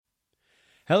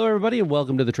Hello, everybody, and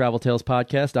welcome to the Travel Tales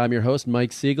Podcast. I'm your host,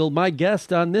 Mike Siegel. My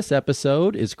guest on this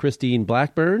episode is Christine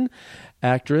Blackburn,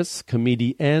 actress,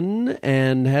 comedienne,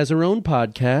 and has her own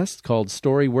podcast called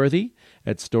Storyworthy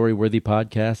at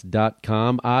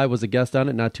storyworthypodcast.com. I was a guest on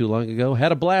it not too long ago.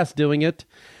 Had a blast doing it.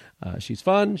 She's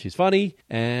fun, she's funny,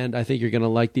 and I think you're going to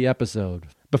like the episode.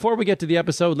 Before we get to the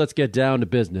episode, let's get down to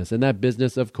business. And that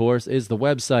business, of course, is the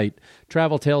website,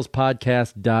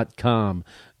 traveltalespodcast.com.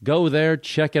 Go there,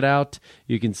 check it out.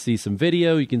 You can see some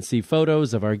video. You can see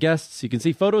photos of our guests. You can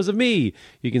see photos of me.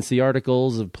 You can see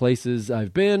articles of places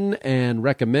I've been and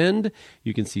recommend.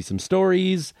 You can see some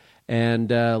stories and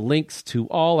links to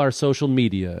all our social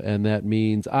media. And that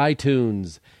means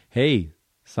iTunes. Hey,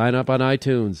 sign up on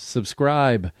iTunes.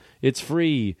 Subscribe. It's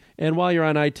free. And while you're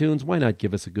on iTunes, why not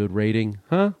give us a good rating?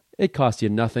 Huh? It costs you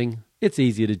nothing. It's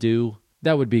easy to do.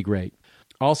 That would be great.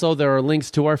 Also, there are links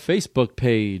to our Facebook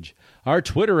page, our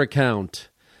Twitter account,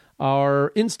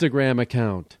 our Instagram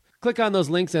account. Click on those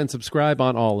links and subscribe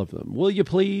on all of them. Will you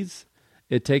please?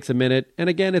 It takes a minute. And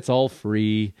again, it's all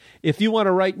free. If you want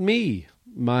to write me,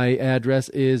 my address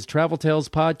is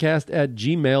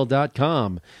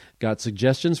traveltalespodcast@gmail.com. Got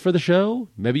suggestions for the show?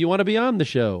 Maybe you want to be on the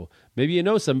show. Maybe you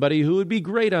know somebody who would be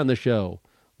great on the show.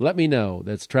 Let me know.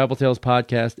 That's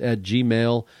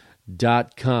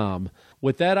traveltalespodcast@gmail.com.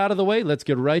 With that out of the way, let's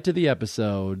get right to the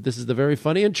episode. This is the very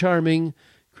funny and charming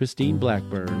Christine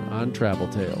Blackburn on Travel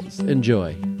Tales.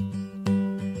 Enjoy.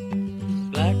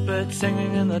 Blackbird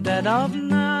singing in the dead of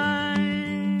night.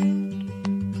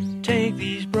 Take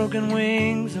these broken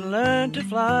wings and learn to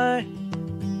fly.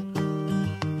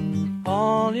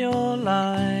 All your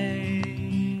life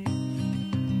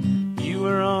you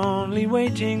were only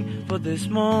waiting for this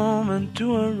moment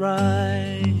to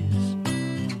arise.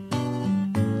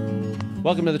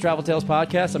 Welcome to the Travel Tales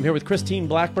Podcast. I'm here with Christine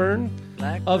Blackburn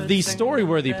of the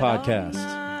Storyworthy Podcast.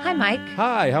 Hi, Mike.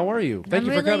 Hi, how are you? Thank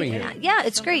you for coming here. Yeah,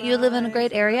 it's great. You live in a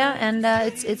great area, and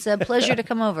it's a pleasure to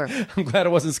come over. I'm glad it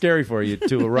wasn't scary for you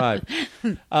to arrive.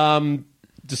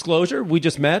 Disclosure, we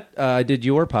just met. I did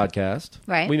your podcast.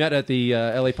 Right. We met at the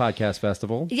LA Podcast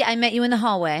Festival. Yeah, I met you in the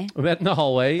hallway. We met in the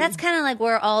hallway. That's kind of like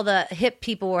where all the hip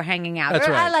people were hanging out. That's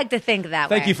right. I like to think that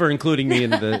way. Thank you for including me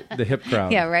in the hip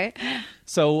crowd. Yeah, right?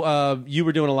 So you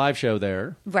were doing a live show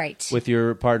there. Right. With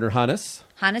your partner, Hannes.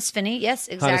 Hannes Finney, yes,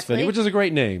 exactly. Hannes Finney, which is a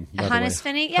great name, by the way. Hannes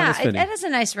Finney, yeah, Hannes Finney. It has a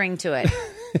nice ring to it.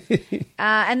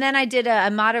 And then I did I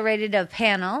moderated a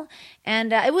panel,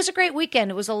 and it was a great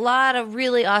weekend. It was a lot of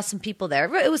really awesome people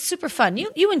there. It was super fun.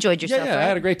 You enjoyed yourself, Yeah, right? I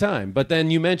had a great time. But then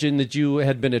you mentioned that you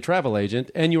had been a travel agent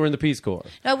and you were in the Peace Corps.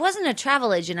 No, I wasn't a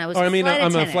travel agent. I was I'm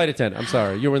attendant. a flight attendant. I'm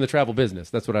sorry. You were in the travel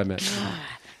business. That's what I meant.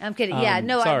 I'm kidding. Yeah,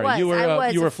 no, sorry. I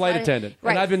was. You were a flight attendant.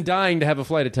 Right. And I've been dying to have a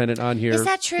flight attendant on here. Is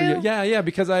that true? Yeah,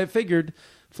 because I figured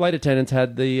flight attendants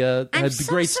had the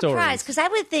great stories. I'm surprised because I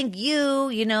would think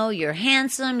you're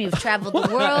handsome, you've traveled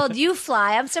the world, you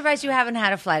fly. I'm surprised you haven't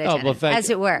had a flight attendant, as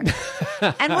it were.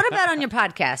 And what about on your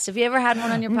podcast? Have you ever had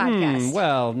one on your podcast?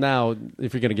 Well, now,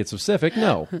 if you're going to get specific,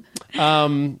 no.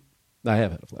 I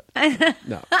have had a flight.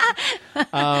 No.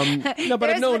 No,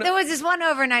 but there was this one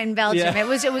overnight in Belgium. Yeah. It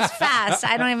was fast.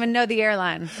 I don't even know the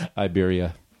airline.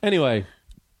 Iberia. Anyway,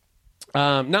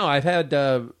 no, I've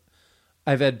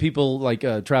had people like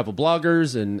travel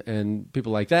bloggers and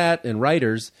people like that and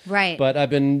writers. Right. But I've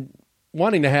been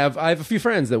wanting to have. I have a few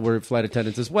friends that were flight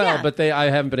attendants as well, Yeah. but I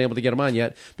haven't been able to get them on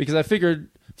yet because I figured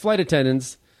flight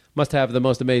attendants must have the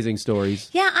most amazing stories.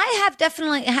 Yeah, I have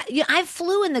definitely. I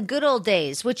flew in the good old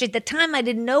days, which at the time I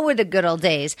didn't know were the good old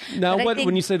days. Now,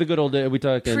 when you say the good old days, are we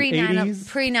talking 80s?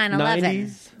 Pre 9/11.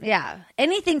 90s? Yeah,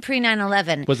 anything pre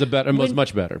 9/11 was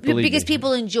much better. Believe because me.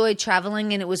 people enjoyed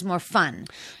traveling and it was more fun.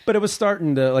 But it was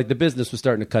starting to the business was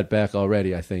starting to cut back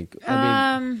already. I think.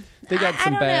 I mean, they got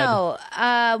some I don't know.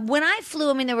 When I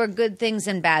flew, there were good things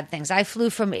and bad things. I flew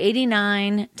from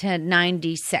 89 to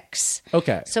 96.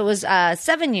 Okay. So it was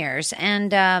 7 years,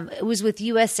 and it was with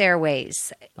U.S.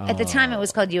 Airways. At the time, it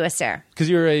was called U.S. Air. Because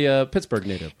you're a Pittsburgh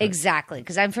native. Right? Exactly,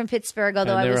 because I'm from Pittsburgh,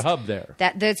 although and I was a hub there.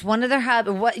 That's one of their hub,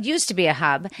 what used to be a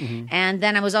hub. Mm-hmm. And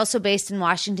then I was also based in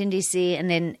Washington, D.C.,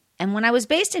 and when I was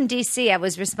based in D.C., I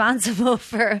was responsible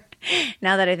for,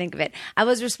 now that I think of it, I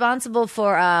was responsible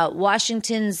for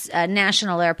Washington's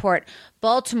National Airport,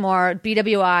 Baltimore,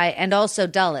 BWI, and also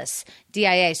Dulles,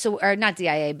 DIA. Or not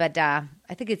DIA, but I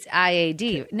think it's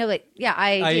IAD. No, IAD.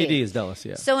 IAD is Dulles,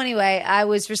 yeah. So anyway, I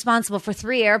was responsible for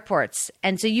 3 airports.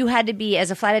 And so you had to be, as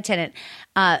a flight attendant,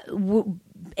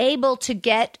 able to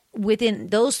get within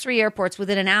those 3 airports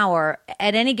within an hour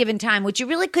at any given time, which you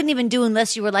really couldn't even do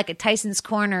unless you were like at Tyson's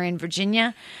Corner in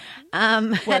Virginia.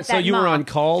 So you were on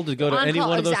call to go to any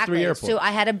one of those 3 airports? So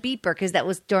I had a beeper because that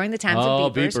was during the times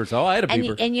of beepers. Oh, I had a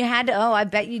beeper. And you had to, I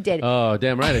bet you did. Oh,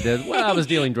 damn right I did. Well, I was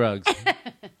dealing drugs.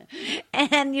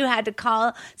 And you had to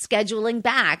call scheduling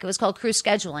back. It was called crew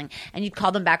scheduling. And you'd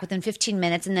call them back within 15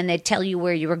 minutes, and then they'd tell you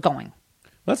where you were going.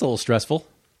 That's a little stressful.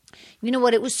 You know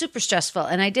what? It was super stressful.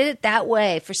 And I did it that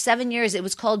way. For 7 years, it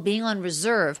was called being on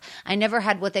reserve. I never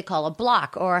had what they call a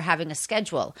block or having a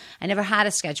schedule. I never had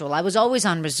a schedule. I was always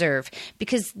on reserve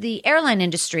because the airline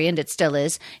industry, and it still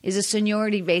is a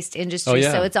seniority-based industry. Oh,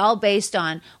 yeah. So it's all based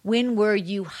on when were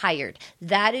you hired.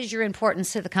 That is your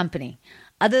importance to the company.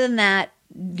 Other than that,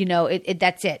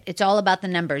 that's it. It's all about the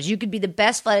numbers. You could be the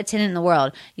best flight attendant in the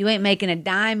world. You ain't making a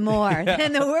dime more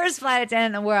than the worst flight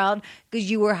attendant in the world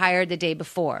because you were hired the day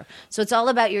before. So it's all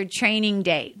about your training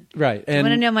date. Right. You want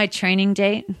to know my training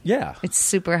date? Yeah. It's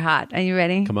super hot. Are you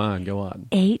ready? Come on, go on.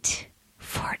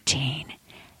 8/14/89.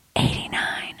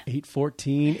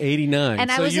 8/14/89. And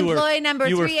I was employee number 3.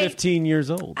 You were 38. 15 years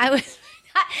old. I was.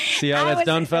 See how that's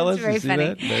done, fellas? That's very You see funny.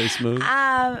 that? Very smooth.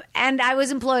 And I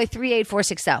was employee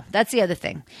 38460. That's the other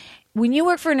thing. When you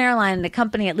work for an airline and a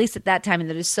company, at least at that time,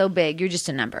 that is so big, you're just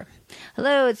a number.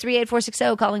 Hello, it's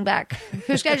 38460 calling back.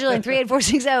 Who's scheduling?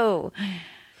 38460.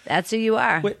 That's who you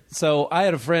are. Wait, so I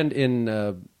had a friend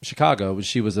in Chicago.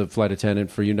 She was a flight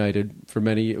attendant for United for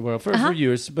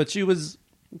years, but she was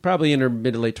probably in her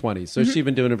mid to late 20s. So she'd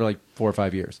been doing it for like 4 or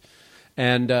 5 years.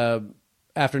 And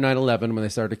after 9/11, when they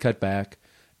started to cut back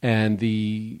and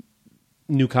the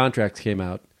new contracts came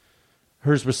out,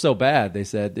 hers was so bad, they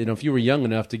said, if you were young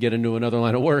enough to get into another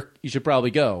line of work, you should probably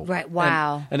go. Right,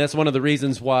 wow. And that's one of the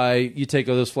reasons why you take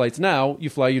those flights now. You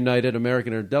fly United,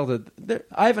 American, or Delta.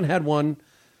 I haven't had one.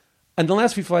 And the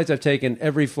last few flights I've taken,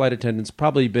 every flight attendant's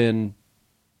probably been,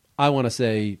 I want to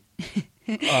say,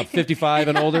 55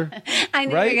 and older. I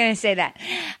knew right? you were going to say that.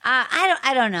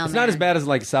 I don't know. It's not as bad as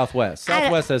like Southwest.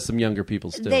 Southwest has some younger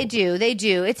people still. They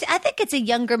do. I think it's a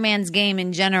younger man's game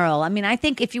in general. I mean, I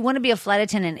think if you want to be a flight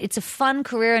attendant, it's a fun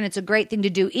career and it's a great thing to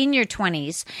do in your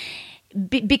 20s.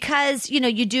 Because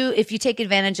you do, if you take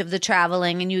advantage of the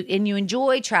traveling and you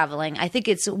enjoy traveling, I think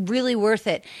it's really worth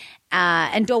it.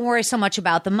 And don't worry so much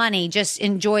about the money. Just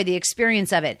enjoy the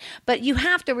experience of it. But you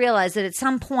have to realize that at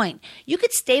some point, you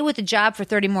could stay with the job for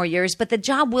 30 more years, but the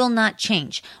job will not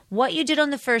change. What you did on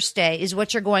the first day is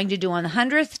what you're going to do on the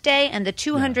 100th day and the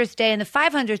 200th day and the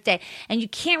 500th day. And you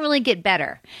can't really get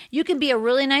better. You can be a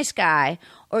really nice guy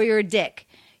or you're a dick.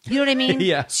 You know what I mean?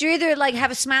 Yeah. So you're either like have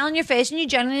a smile on your face and you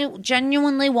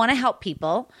genuinely want to help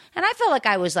people. And I felt like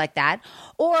I was like that.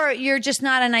 Or you're just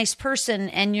not a nice person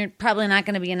and you're probably not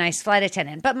going to be a nice flight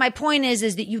attendant. But my point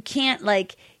is that you can't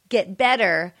like get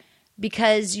better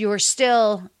because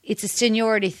it's a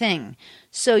seniority thing.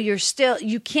 So you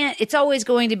can't, it's always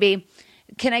going to be,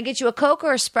 can I get you a Coke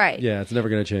or a Sprite? Yeah, it's never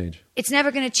going to change. It's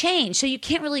never going to change. So you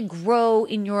can't really grow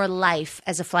in your life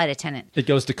as a flight attendant. It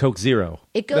goes to Coke Zero.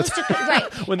 It goes to,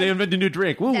 right. When they invent a new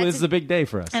drink. Woo, this is a big day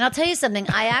for us. And I'll tell you something.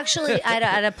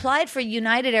 I'd applied for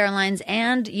United Airlines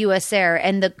and US Air,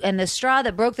 and the straw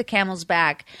that broke the camel's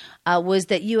back was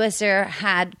that US Air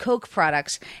had Coke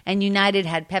products and United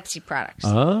had Pepsi products.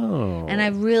 Oh. And I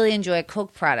really enjoy a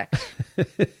Coke product. All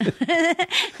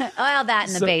that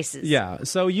in the bases. Yeah.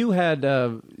 So you had,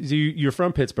 you're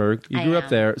from Pittsburgh. You grew I up am.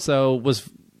 there. So was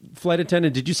flight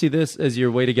attendant, did you see this as your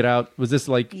way to get out? Was this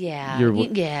like Yeah. your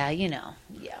Yeah.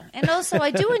 And also I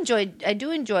do enjoy,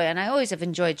 and I always have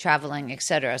enjoyed traveling,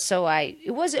 etc. So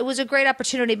it was a great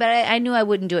opportunity, but I knew I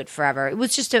wouldn't do it forever. It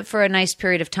was just for a nice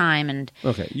period of time. And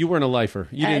Okay. You weren't a lifer.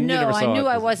 You didn't. no, you never saw I knew it.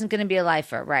 I wasn't going to be a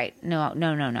lifer. Right.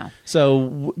 No.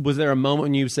 So was there a moment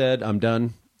when you said, I'm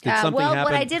done? Did something happen?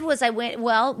 What I did was it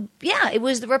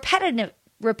was the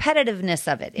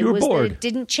repetitiveness of it. You were was bored. That it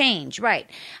didn't change, right?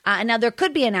 Now there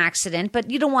could be an accident, but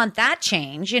you don't want that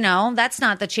change. That's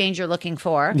not the change you're looking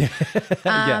for.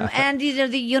 Yeah. And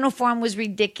the uniform was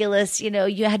ridiculous.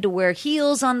 You had to wear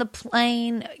heels on the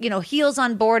plane. Heels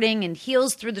on boarding and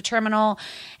heels through the terminal,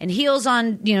 and heels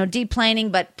on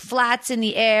deplaning, but flats in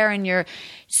the air, and your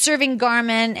serving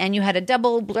garment, and you had a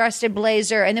double-breasted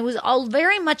blazer, and it was all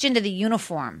very much into the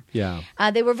uniform. Yeah.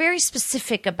 They were very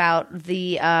specific about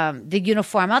the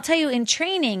uniform. I'll tell you, in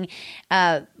training,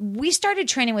 we started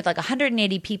training with like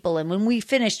 180 people, and when we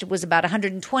finished, it was about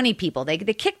 120 people. They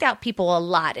kicked out people a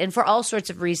lot, and for all sorts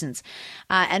of reasons.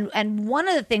 And one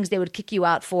of the things they would kick you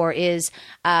out for is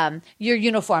your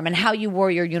uniform and how you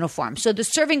wore your uniform. So the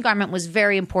serving garment was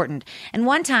very important. And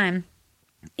one time,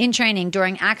 in training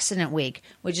during accident week,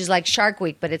 which is like Shark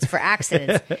Week, but it's for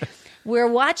accidents, we're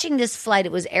watching this flight.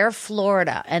 It was Air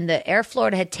Florida, and the Air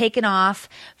Florida had taken off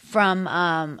from,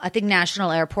 I think,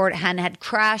 National Airport and had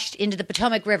crashed into the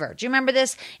Potomac River. Do you remember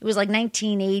this? It was like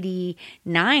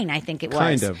 1989, I think it was.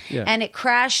 Kind of, yeah. And it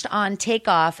crashed on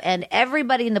takeoff, and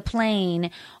everybody in the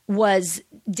plane was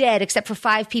dead except for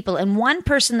 5 people. And one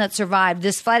person that survived,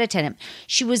 this flight attendant,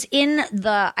 she was in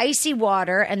the icy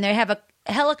water, and they have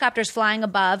helicopters flying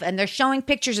above, and they're showing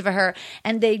pictures of her,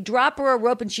 and they drop her a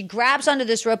rope, and she grabs onto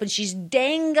this rope, and she's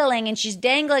dangling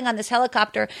on this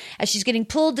helicopter as she's getting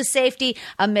pulled to safety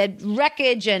amid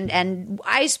wreckage and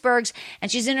icebergs,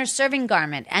 and she's in her serving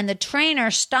garment. And the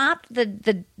trainer stopped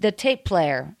the tape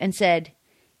player and said,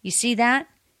 "You see that?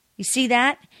 You see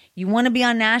that? You want to be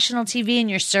on national TV in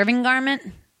your serving garment?"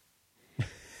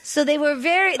 So they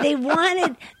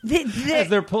wanted... As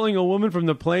they're pulling a woman from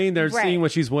the plane, they're seeing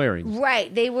what she's wearing.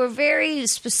 Right. They were very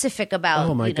specific about,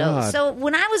 oh my God. So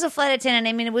when I was a flight attendant,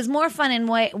 I mean, it was more fun in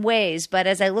ways, but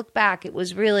as I look back, it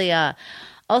was really...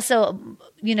 Also,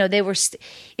 they were.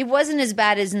 It wasn't as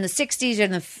bad as in the 60s or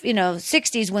in the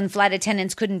 60s when flight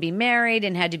attendants couldn't be married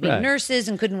and had to be nurses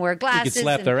and couldn't wear glasses. You could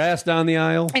slap their ass down the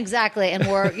aisle. Exactly, and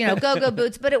wore go-go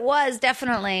boots. But it was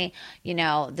definitely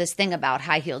this thing about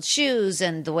high-heeled shoes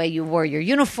and the way you wore your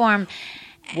uniform.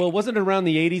 Well, wasn't it around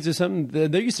the 80s or something?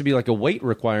 There used to be like a weight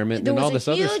requirement and all this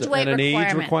other stuff, and an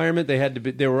age requirement. They had to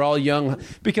be. They were all young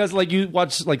because, like, you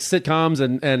watch like sitcoms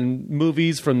and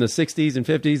movies from the 60s and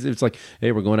 50s. It's like,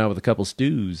 hey, we're going out with a couple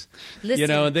stews,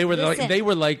 and they were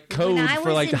like code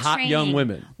for like hot young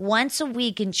women. Once a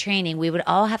week in training, we would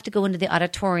all have to go into the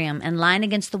auditorium and line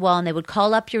against the wall, and they would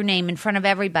call up your name in front of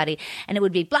everybody, and it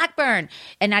would be Blackburn,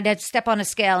 and I'd have to step on a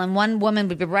scale, and one woman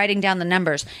would be writing down the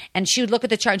numbers, and she would look at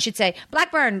the chart and she'd say,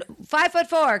 Blackburn,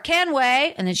 5'4", can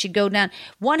weigh, and then she'd go down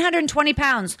 120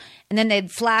 pounds, and then they'd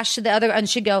flash to the other, and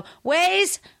she'd go,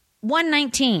 weighs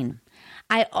 119.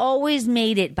 I always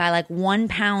made it by like 1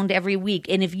 pound every week,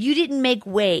 and if you didn't make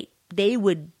weight, they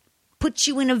would put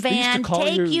you in a van,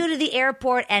 take you to the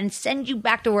airport, and send you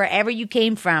back to wherever you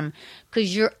came from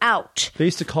because you're out. They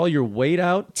used to call your weight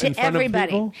out to in front everybody. Of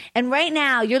people? And right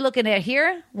now, you're looking at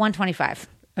here, 125.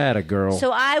 Atta girl.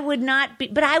 So I would not be,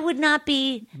 but I would not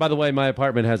be. By the way, my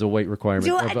apartment has a weight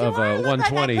requirement of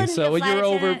 120. Like so you're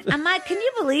over. Can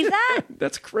you believe that?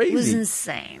 That's crazy. It was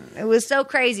insane. It was so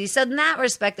crazy. So in that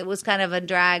respect, it was kind of a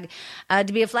drag to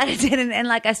be a flight attendant. And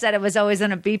like I said, it was always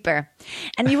on a beeper.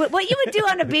 And what you would do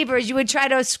on a beeper is you would try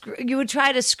to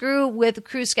screw with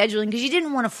crew scheduling because you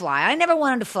didn't want to fly. I never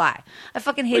wanted to fly. I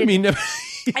fucking hated.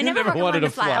 I never wanted to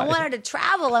fly. I wanted to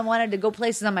travel. I wanted to go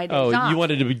places on my days off. You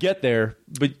wanted to get there,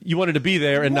 but you wanted to be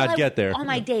there and not get there. On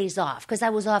my days off, because I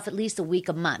was off at least a week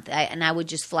a month. And I would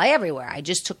just fly everywhere. I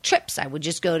just took trips. I would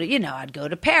just go to, I'd go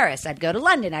to Paris. I'd go to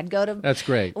London. I'd go to... That's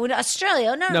great.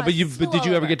 Australia. No, but did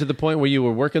you ever get to the point where you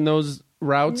were working those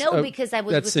routes? No, because I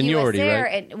was that's with seniority, US Air.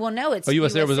 right? It's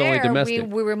US Air was only domestic.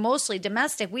 We were mostly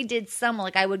domestic. We did some,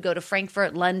 like I would go to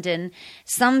Frankfurt, London,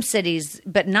 some cities,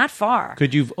 but not far.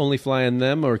 Could you only fly on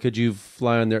them, or could you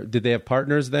fly on their? Did they have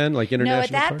partners then, like international? No,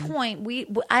 at that point,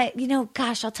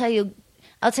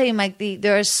 I'll tell you, Mike.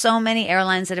 There are so many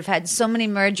airlines that have had so many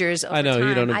mergers. Over I know time.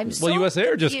 you don't know. I'm well, US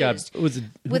Air just got with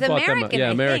American.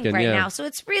 American right now. So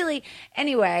it's really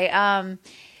anyway.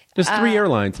 There's 3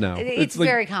 airlines now. It's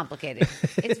very complicated.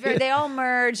 They all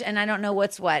merge, and I don't know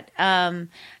what's what.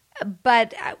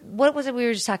 But what was it we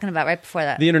were just talking about right before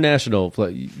that? The international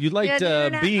flight. You liked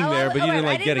being there, but you didn't like getting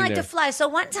there. I didn't like to fly. So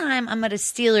one time I'm at a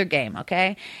Steeler game,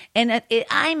 okay? And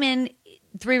I'm in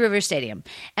Three Rivers Stadium.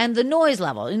 And the noise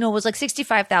level, was like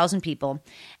 65,000 people.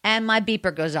 And my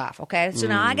beeper goes off, okay? So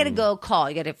now I got to go call.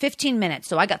 You got 15 minutes.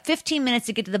 So I got 15 minutes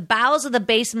to get to the bowels of the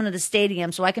basement of the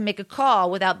stadium so I can make a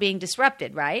call without being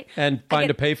disrupted, right? And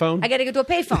find a payphone? I got to go to a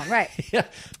payphone, right. Yeah.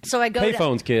 So I go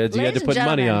Payphones, kids. You had to put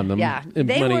money on them. Yeah.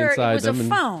 Money inside them. It was a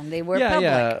phone. They were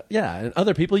public. Yeah. And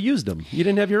other people used them. You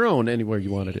didn't have your own anywhere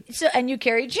you wanted it. So and you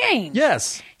carried change.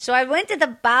 Yes. So I went to the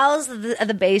bowels of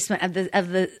the basement of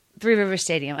the Three Rivers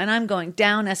Stadium, and I'm going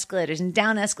down escalators and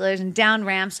down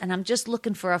ramps, and I'm just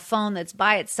looking for a phone that's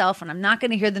by itself, and I'm not going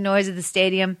to hear the noise of the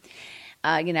stadium.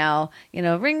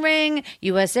 Ring, ring,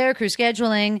 US Air crew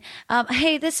scheduling.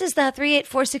 Hey, this is the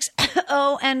 38460,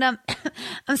 and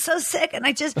I'm so sick, and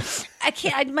I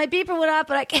can't. My beeper went off,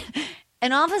 but I can't.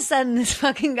 And all of a sudden, this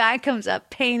fucking guy comes up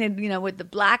painted, with the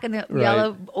black and the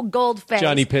yellow gold face.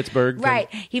 Johnny Pittsburgh.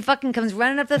 Right. He fucking comes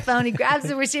running up the phone. He grabs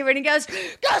the receiver and he goes,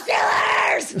 "Go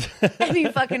Steelers!" And he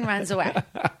fucking runs away.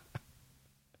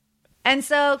 And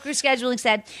so crew scheduling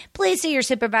said, "Please see your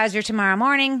supervisor tomorrow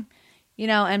morning,"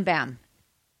 and bam.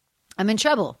 I'm in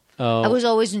trouble. Oh. I was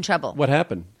always in trouble. What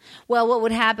happened? Well, what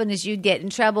would happen is you'd get in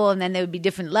trouble, and then there would be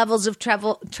different levels of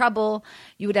trouble.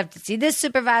 You would have to see this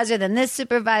supervisor, then this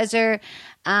supervisor.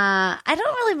 I don't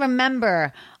really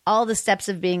remember all the steps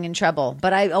of being in trouble,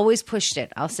 but I always pushed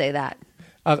it. I'll say that.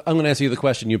 I'm going to ask you the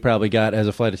question you probably got as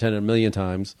a flight attendant a million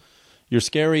times. Your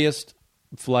scariest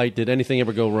flight, did anything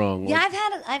ever go wrong? Yeah,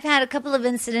 I've had a couple of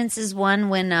incidences. One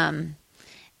when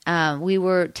we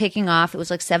were taking off. It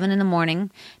was like 7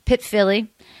 a.m, Pitt,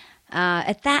 Philly.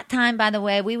 At that time, by the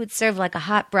way, we would serve like a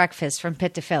hot breakfast from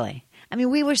Pitt to Philly. I mean,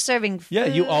 we were serving food. Yeah,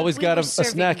 you always We got were a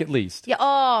snack at least. Yeah.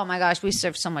 Oh my gosh, we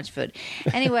served so much food.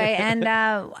 Anyway, and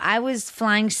I was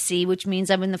flying C, which means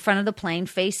I'm in the front of the plane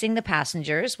facing the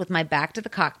passengers with my back to the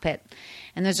cockpit.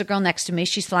 And there's a girl next to me.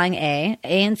 She's flying A.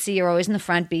 A and C are always in the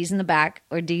front, B's in the back,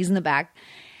 or D's in the back.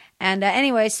 And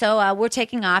anyway, so we're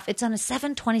taking off. It's on a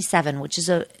 727, which is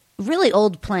a really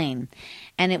old plane.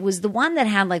 And it was the one that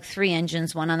had like 3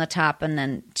 engines, one on the top and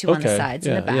then 2 on the sides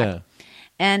and the back. Yeah.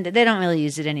 And they don't really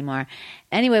use it anymore.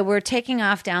 Anyway, we're taking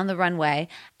off down the runway,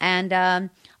 and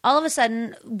all of a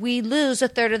sudden, we lose a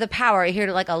third of the power. I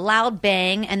hear like a loud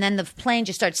bang, and then the plane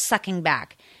just starts sucking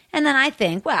back. And then I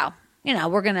think, well,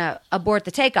 we're going to abort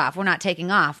the takeoff. We're not taking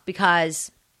off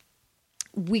because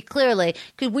we clearly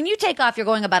 – because when you take off, you're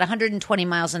going about 120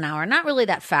 miles an hour, not really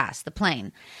that fast, the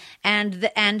plane. And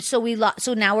so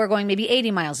so now we're going maybe 80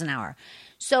 miles an hour.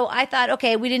 So I thought,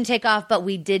 okay, we didn't take off, but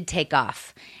we did take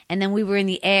off. And then we were in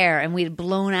the air, and we had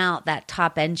blown out that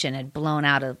top engine, had blown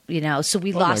out so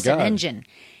we lost an engine.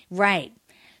 Right.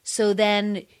 So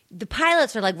then the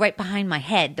pilots are like right behind my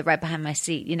head, right behind my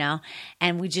seat,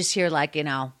 and we just hear like,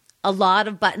 a lot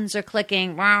of buttons are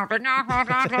clicking,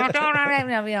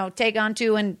 take on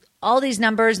 2, and all these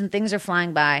numbers and things are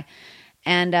flying by.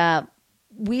 And,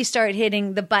 we start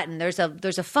hitting the button. There's a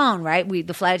phone, right?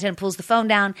 The flight attendant pulls the phone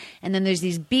down, and then there's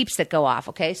these beeps that go off.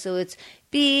 Okay, so it's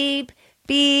beep,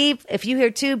 beep. If you hear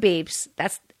 2 beeps,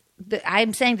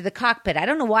 I'm saying to the cockpit. I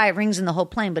don't know why it rings in the whole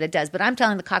plane, but it does. But I'm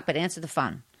telling the cockpit, answer the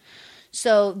phone.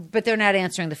 So, but they're not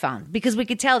answering the phone because we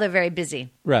could tell they're very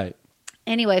busy. Right.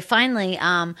 Anyway, finally,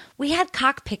 we had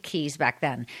cockpit keys back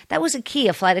then. That was a key,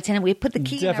 a flight attendant. We put the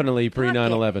key definitely in our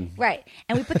pre-9/11. Right.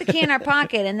 And we put the key in our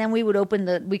pocket, and then we would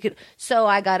so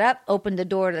I got up, opened the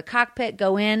door to the cockpit,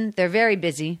 go in. They're very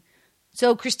busy.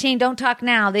 So, Christine, don't talk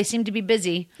now. They seem to be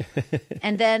busy.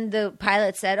 And then the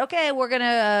pilot said, okay, we're going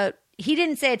to, he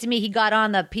didn't say it to me. He got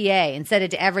on the PA and said it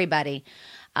to everybody.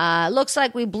 Looks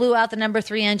like we blew out the number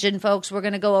 3 engine, folks. We're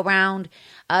going to go around.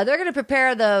 They're going to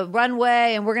prepare the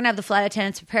runway, and we're going to have the flight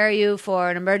attendants prepare you for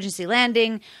an emergency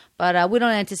landing, but we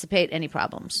don't anticipate any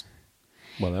problems.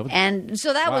 Well, and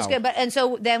so that was good. And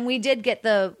so then we did get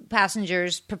the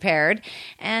passengers prepared,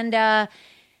 and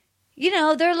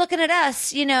they're looking at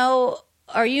us.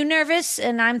 Are you nervous?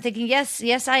 And I'm thinking,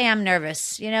 yes, I am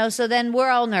nervous. So then we're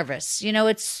all nervous.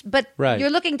 Right. You're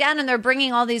looking down, and they're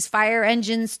bringing all these fire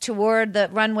engines toward the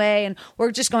runway, and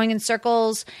we're just going in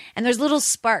circles. And there's little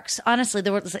sparks. Honestly,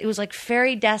 it was like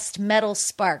fairy dust metal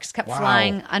sparks kept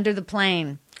flying under the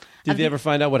plane. Did they ever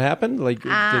find out what happened? Like,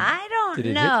 I don't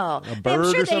know. A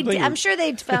bird or something? I'm sure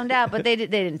they found out, but they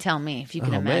didn't tell me. If you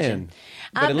can imagine. Man.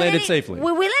 But it landed safely.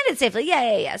 We landed safely.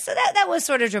 Yeah. So that was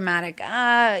sort of dramatic,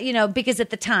 because at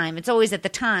the time, it's always at the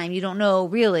time, you don't know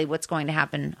really what's going to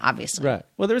happen, obviously. Right.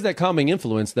 Well, there's that calming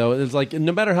influence, though. It's like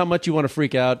no matter how much you want to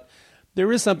freak out,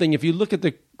 there is something, if you look at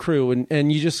the crew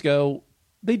and you just go,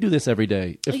 they do this every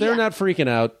day. If they're not freaking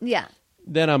out,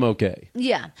 then I'm okay.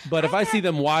 Yeah. But if I see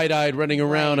them wide-eyed running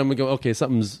around, I'm going to go, okay,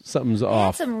 something's I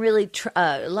off. had some really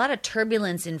a lot of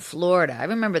turbulence in Florida. I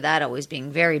remember that always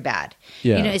being very bad.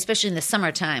 Yeah. Especially in the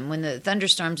summertime when the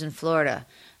thunderstorms in Florida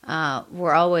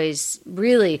were always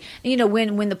really,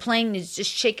 when the plane is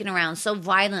just shaking around so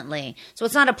violently. So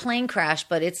it's not a plane crash,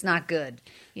 but it's not good.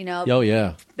 Oh,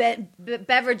 yeah.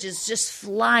 Beverages just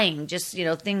flying,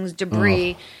 things,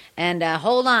 debris. And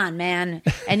hold on, man.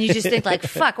 And you just think like,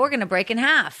 fuck, we're going to break in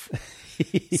half.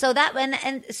 So that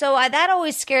that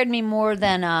always scared me more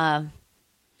than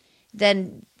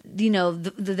them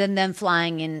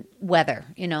flying in weather,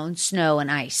 in snow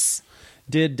and ice.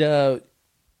 Did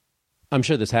I'm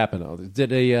sure this happened though.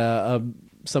 Did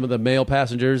some of the male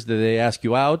passengers, did they ask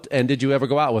you out? And did you ever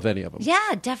go out with any of them? Yeah,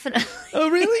 definitely. Oh,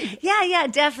 really? Yeah,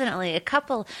 definitely. A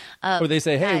couple. Or they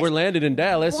say, hey, guys. we're landed in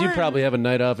Dallas. You probably have a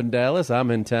night off in Dallas. I'm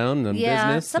in town on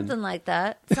business. Something like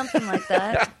that.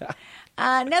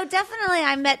 No, definitely.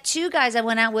 I met 2 guys I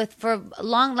went out with for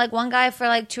long, like one guy for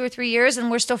like 2 or 3 years,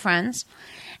 and we're still friends.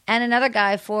 and another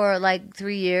guy for like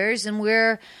 3 years, and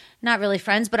we're not really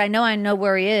friends, but I know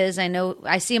where he is.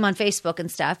 I see him on Facebook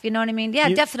and stuff. You know what I mean? Yeah,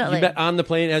 definitely. You met on the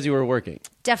plane as you were working?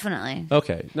 Definitely.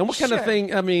 Okay. Now, what kind of Sure.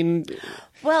 thing? I mean,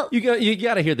 Well, you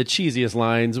got to hear the cheesiest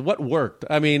lines. What worked?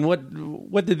 I mean,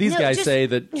 what did these No, guys just- say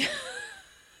that?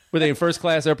 Were they in first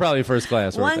class? They're probably in first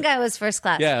class. weren't one they? guy was first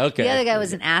class. Yeah, okay. The other guy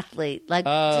was an athlete, just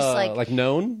like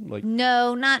known, like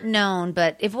no, not known,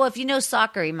 but if you know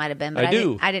soccer, he might have been. But I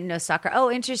do. I didn't know soccer. Oh,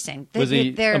 interesting. was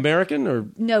he They're American or?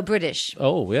 no British.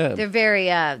 Oh yeah, They're very,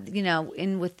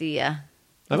 in with the I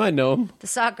might know him.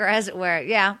 soccer, as it were.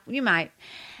 Yeah, you might.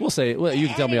 We'll say. Well, you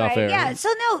can tell me off air. Yeah, so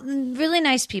no, really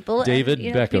nice people. David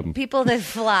Beckham. People that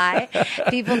fly.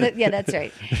 That's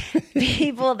right.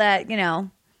 People that,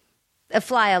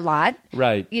 fly a lot.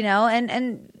 Right.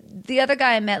 And the other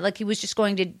guy I met, like he was just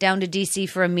going down to DC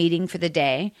for a meeting for the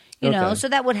day, Okay. so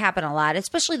that would happen a lot,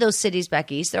 especially those cities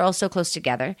back east. They're all so close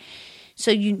together.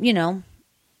 So,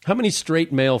 How many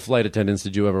straight male flight attendants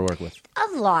did you ever work with?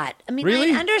 a lot. I mean,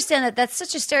 Really? I understand that that's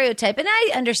such a stereotype, and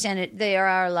I understand it. There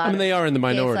are a lot. I mean, they are in the gay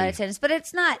minority. flight attendants, but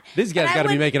it's not. These guys but I got to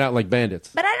be would- making out like bandits.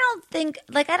 But I don't think,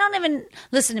 I don't even,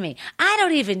 listen to me, I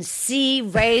don't even see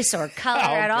race or color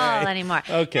at all Okay. anymore.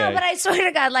 Okay. No, but I swear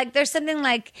to God, there's something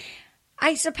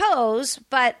I suppose,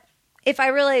 but if I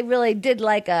really, really did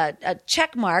a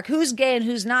check mark, who's gay and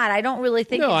who's not, I don't really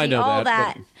think No, it'd I be know all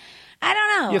that, that. I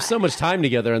don't know. You have so much time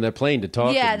together on that plane to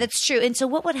talk. Yeah, and- that's true. And so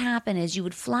what would happen is you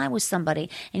would fly with somebody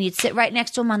and you'd sit right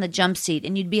next to them on the jump seat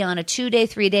and you'd be on a 2-day,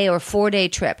 3-day, or 4-day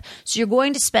trip. So you're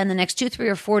going to spend the next 2, 3,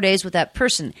 or 4 days with that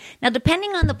person. Now,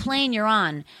 depending on the plane you're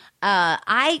on,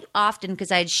 I often,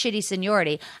 because I had shitty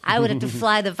seniority, I would have to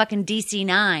fly the fucking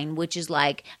DC-9, which is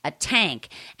like a tank.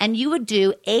 And you would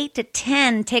do 8 to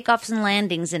 10 takeoffs and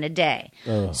landings in a day.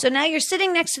 So now you're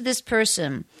sitting next to this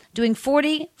person doing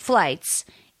 40 flights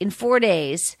in 4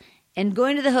 days and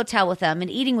going to the hotel with them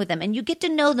and eating with them, and you get to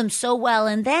know them so well,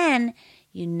 and then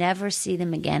you never see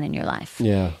them again in your life.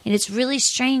 Yeah. And it's really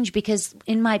strange because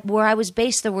where I was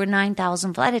based, there were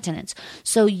 9,000 flight attendants.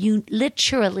 So you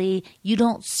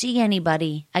don't see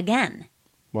anybody again.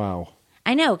 Wow.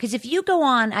 I know, because if you go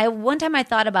on, one time I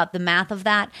thought about the math of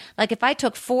that. Like if I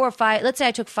took 4 or 5, let's say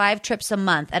I took 5 trips a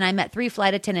month and I met 3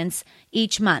 flight attendants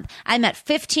each month. I met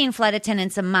 15 flight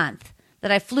attendants a month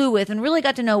that I flew with and really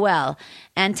got to know well,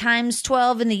 and times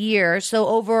 12 in the year, so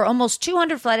over almost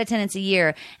 200 flight attendants a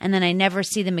year, and then I never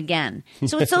see them again.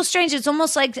 So it's so strange. It's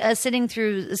almost like sitting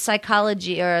through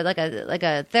psychology or like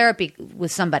a therapy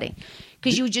with somebody.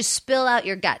 Because you would just spill out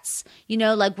your guts.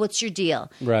 What's your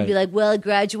deal? Right. You'd be like, well, I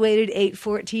graduated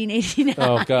 8/14/89.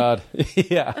 Oh God.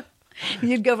 Yeah.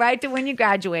 You'd go right to when you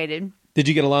graduated. Did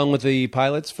you get along with the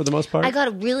pilots for the most part? I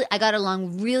got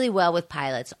along really well with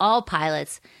pilots. All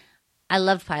pilots. I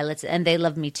loved pilots, and they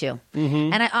loved me too.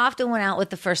 Mm-hmm. And I often went out with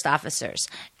the first officers.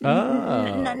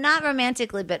 Not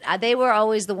romantically, but they were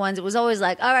always the ones. It was always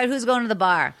like, all right, who's going to the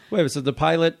bar? Wait, so the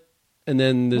pilot, and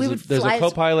then there's fly a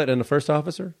co-pilot and a first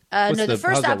officer? No, the how's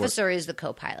first that work? officer is the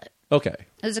co-pilot. Okay,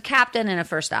 There's a captain and a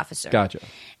first officer. gotcha.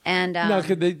 And No,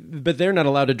 but they're not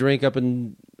allowed to drink up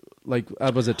in,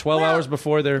 was it 12 hours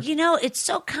before they're... it's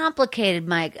so complicated,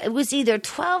 Mike. It was either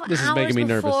 12 This is hours making me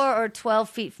before nervous. or 12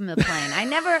 feet from the plane. I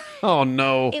never... Oh,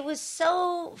 no. It was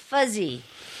so fuzzy.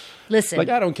 Listen.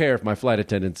 I don't care if my flight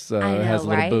attendant know, has a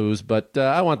little right? booze, but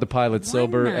I want the pilot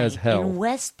sober One as night hell. in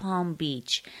West Palm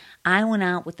Beach, I went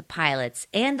out with the pilots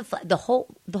and the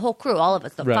whole crew, all of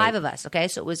us, the Right. 5 of us. Okay,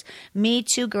 so it was me,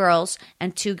 2 girls,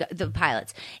 and the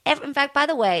pilots. In fact, by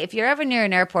the way, if you're ever near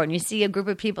an airport and you see a group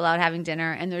of people out having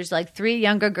dinner, and there's 3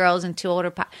 younger girls and 2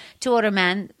 older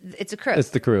men, it's a crew. It's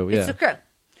the crew, yeah. It's the crew.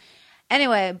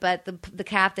 Anyway, but the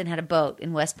captain had a boat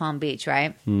in West Palm Beach,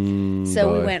 right? So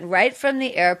boy. we went right from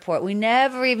the airport. We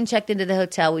never even checked into the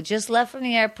hotel. We just left from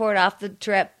the airport off the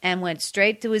trip and went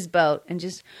straight to his boat and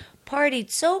just partied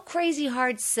so crazy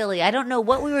hard, silly. I don't know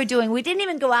what we were doing. We didn't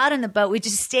even go out in the boat. We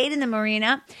just stayed in the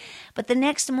marina. But the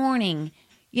next morning,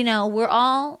 we're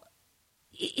all...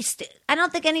 I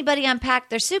don't think anybody unpacked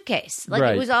their suitcase.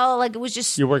 Right. It was all it was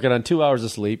just You're working on 2 hours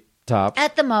of sleep, tops.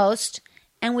 at the most.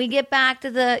 And we get back to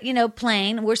the,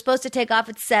 plane. We're supposed to take off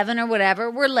at 7 or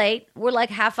whatever. We're late. We're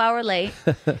half hour late.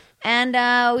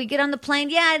 And we get on the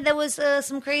plane. Yeah, there was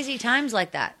some crazy times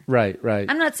like that. Right.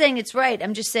 I'm not saying it's right.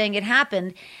 I'm just saying it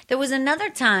happened. There was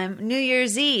another time, New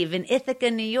Year's Eve in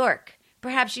Ithaca, New York.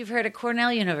 Perhaps you've heard of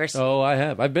Cornell University. Oh, I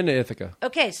have. I've been to Ithaca.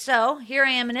 Okay, so here I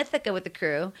am in Ithaca with the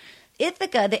crew.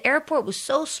 Ithaca, the airport was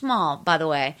so small, by the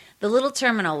way. The little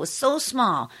terminal was so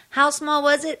small. How small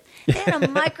was it? They had a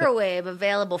microwave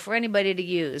available for anybody to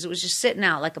use. It was just sitting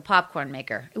out like a popcorn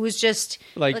maker. It was just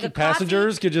Like a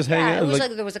passengers coffee. could just hang out, It was like,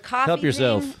 like there was a coffee help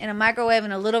yourself. thing and a microwave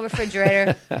and a little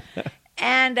refrigerator.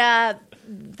 And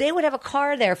they would have a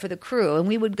car there for the crew. And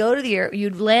we would go to the air.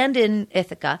 You'd land in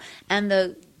Ithaca. And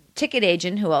the ticket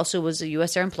agent, who also was a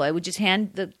U.S. Air employee, would just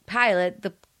hand the pilot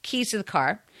the keys to the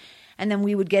car. And then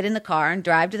we would get in the car and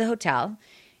drive to the hotel,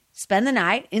 spend the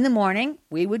night. In the morning,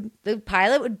 the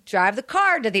pilot would drive the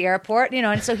car to the airport,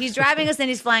 and so he's driving us and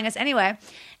he's flying us anyway.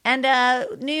 And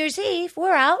New Year's Eve,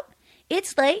 we're out.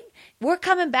 It's late. We're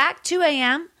coming back, 2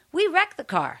 a.m. We wreck the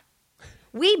car.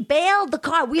 We bailed the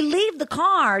car. We leave the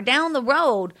car down the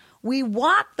road. We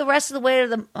walk the rest of the way to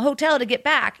the hotel to get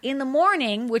back. In the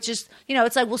morning, which is,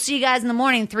 it's like, we'll see you guys in the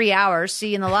morning, 3 hours. See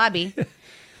you in the lobby.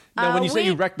 Now, when you say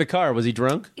you wrecked the car, was he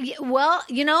drunk? Well,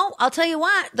 I'll tell you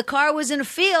what. The car was in a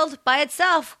field by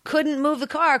itself. Couldn't move the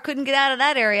car. Couldn't get out of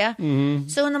that area. Mm-hmm.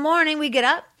 So in the morning, we get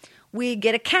up. We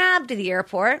get a cab to the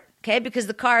airport, okay, because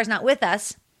the car is not with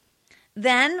us.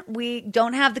 Then we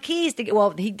don't have the keys to get.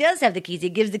 Well, he does have the keys. He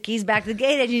gives the keys back to the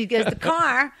gate agent because the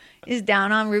car is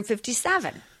down on Route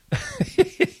 57.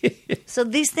 So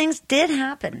these things did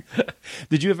happen.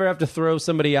 Did you ever have to throw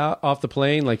somebody out off the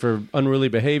plane, like for unruly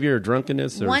behavior or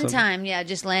drunkenness? Or One something? time, yeah,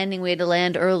 just landing. We had to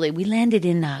land early. We landed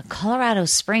in Colorado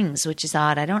Springs, which is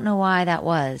odd. I don't know why that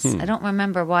was. I don't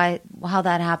remember how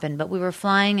that happened. But we were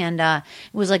flying, and it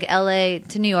was like L.A.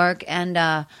 to New York,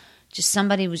 and just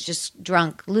somebody was just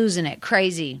drunk, losing it,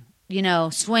 crazy,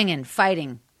 swinging,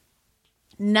 fighting.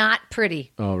 Not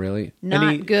pretty. Oh, really?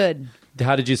 Not good.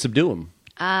 How did you subdue him?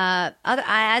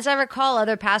 As I recall,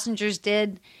 other passengers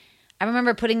did. I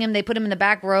remember they put him in the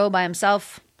back row by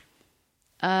himself.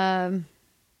 Just I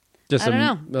don't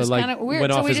know. It's like kind of weird.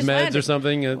 went So off we his just meds landed. or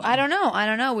something? I don't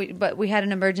know. But we had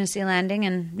an emergency landing,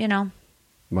 and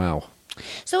Wow.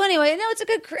 So anyway, no, it's a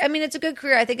good. It's a good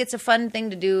career. I think it's a fun thing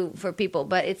to do for people,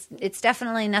 but it's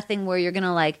definitely nothing where you're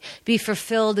gonna like be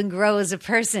fulfilled and grow as a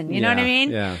person. You know what I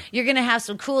mean? Yeah. You're gonna have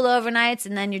some cool overnights,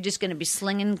 and then you're just gonna be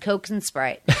slinging Cokes and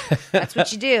Sprite. That's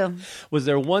what you do. Was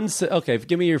there one? Okay,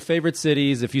 give me your favorite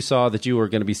cities. If you saw that you were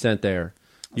going to be sent there,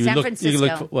 San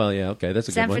Francisco. Well, yeah, okay, that's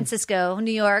a San good one. Francisco,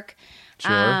 New York.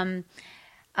 Sure.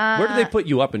 Where did they put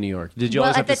you up in New York? Did you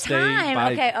always have to stay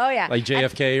by, like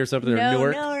JFK or something, or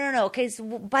Newark? No. Okay, so,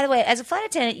 by the way, as a flight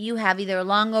attendant, you have either a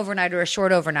long overnight or a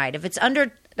short overnight. If it's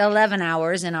under 11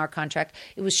 hours in our contract,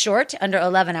 it was short, under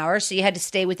 11 hours, so you had to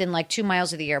stay within like 2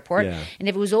 miles of the airport. Yeah. And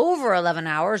if it was over 11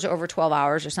 hours or over 12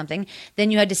 hours or something,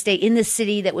 then you had to stay in the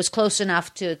city that was close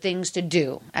enough to things to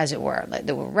do, as it were. Like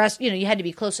there were you had to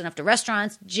be close enough to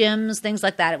restaurants, gyms, things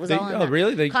like that. It was all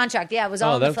in the contract. Yeah, it was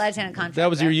all in the flight attendant contract. That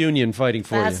was your union fighting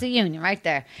for you. That's the union right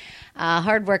there.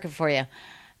 Hard working for you.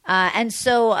 And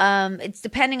so it's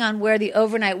depending on where the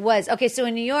overnight was. Okay, so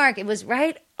in New York, it was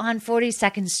right on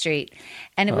 42nd Street,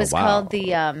 and it was called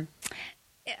the.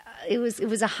 It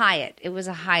was a Hyatt. It was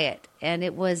a Hyatt, and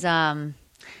it was.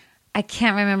 I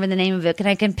can't remember the name of it, and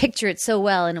I can picture it so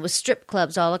well. And it was strip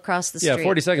clubs all across the street. Yeah,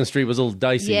 42nd Street was a little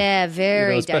dicey. Yeah,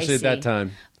 very especially dicey. at that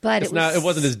time. But it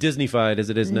wasn't as Disney-fied as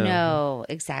it is now. No,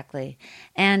 exactly.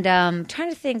 And trying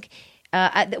to think.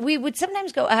 We would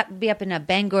sometimes be up in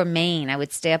Bangor, Maine. I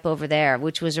would stay up over there,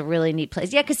 which was a really neat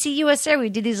place. Yeah, because see, U.S. Air, we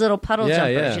did these little puddle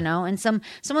jumpers, and some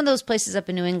of those places up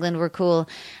in New England were cool.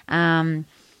 It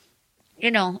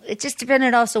just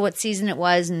depended also what season it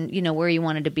was and, where you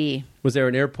wanted to be. Was there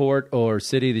an airport or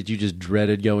city that you just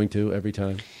dreaded going to every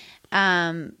time?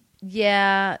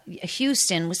 Yeah,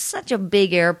 Houston was such a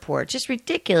big airport, just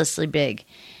ridiculously big.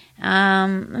 Let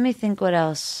me think what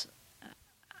else.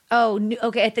 Oh,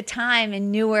 okay. At the time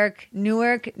in Newark, New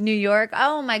York.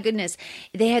 Oh my goodness,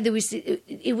 they had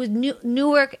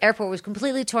Newark Airport was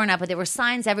completely torn up, but there were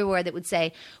signs everywhere that would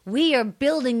say, "We are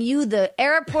building you the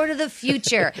airport of the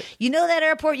future." You know that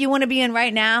airport you want to be in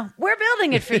right now? We're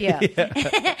building it for you.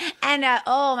 And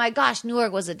oh my gosh,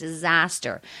 Newark was a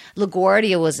disaster.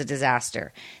 LaGuardia was a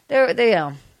disaster.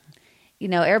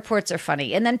 Airports are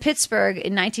funny. And then Pittsburgh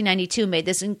in 1992 made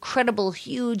this incredible,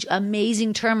 huge,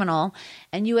 amazing terminal,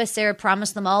 and U.S. Air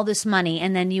promised them all this money,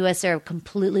 and then U.S. Air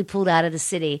completely pulled out of the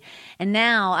city. And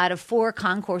now, out of 4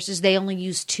 concourses, they only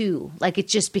use 2. Like, it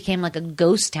just became like a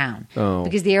ghost town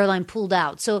because the airline pulled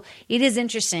out. So it is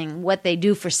interesting what they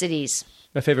do for cities.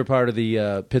 My favorite part of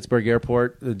the Pittsburgh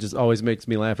airport, that just always makes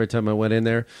me laugh every time I went in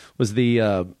there, was they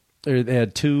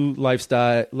had 2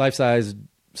 life-size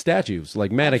statues,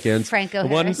 like mannequins. Franco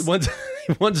Harris. One's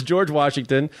One's George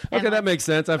Washington. Okay, that makes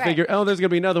sense. I Right. figure, there's going to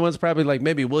be another one's probably like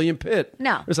maybe William Pitt.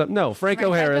 No. Or something. No,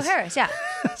 Franco Harris. Franco Harris, yeah.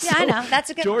 Yeah, I know. That's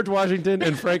a good George one. Washington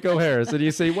and Franco Harris. And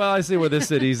you say, well, I see where this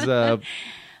city's...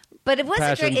 But it was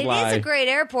passions it is lie. a great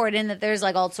airport in that there's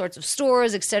like all sorts of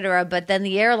stores, et cetera. But then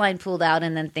the airline pulled out,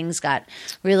 and then things got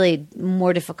really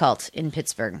more difficult in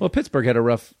Pittsburgh. Well, Pittsburgh had a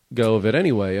rough go of it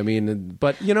anyway. I mean,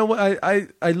 but you know what? I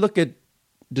look at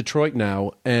Detroit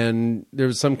now, and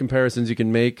there's some comparisons you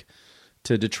can make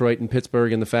to Detroit and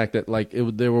Pittsburgh, and the fact that like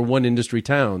there were one industry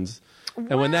towns,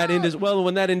 and when that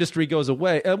industry goes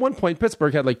away, at one point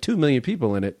Pittsburgh had like 2 million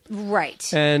people in it,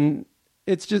 Right. and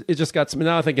it just got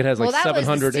now I think it has like Well, that was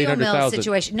the 700, steel mill 800,000.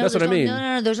 situation. No, That's what I mean.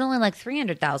 No. There's only like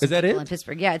 300,000 Is that people it? in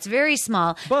Pittsburgh. Yeah, it's very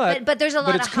small. But there's a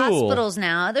lot it's of cool. hospitals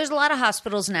now. There's a lot of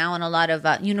hospitals now and a lot of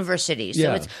universities. So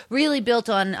Yeah. it's really built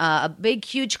on a big,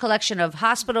 huge collection of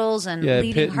hospitals and Yeah,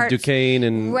 leading Pitt and heart. Duquesne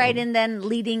and right, and then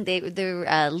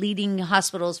they're leading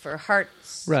hospitals for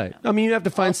hearts. Right. I mean, you have to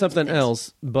find all sorts of something things.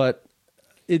 else, but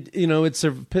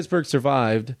Pittsburgh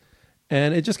survived,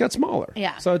 and it just got smaller.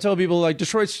 Yeah. So I tell people like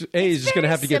Detroit's is just going to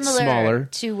have to get smaller.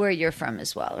 to where you're from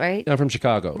as well, right? I'm from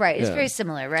Chicago. Right, it's Yeah. very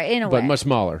similar, right? In a way, But much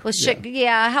smaller. Well,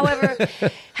 Yeah.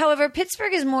 However,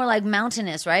 Pittsburgh is more like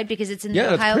mountainous, right? Because it's in Yeah,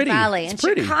 the it's Ohio pretty. Valley, It's and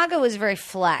pretty. Chicago is very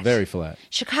flat. Very flat.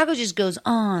 Chicago just goes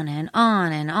on and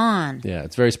on and on. Yeah,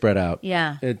 it's very spread out.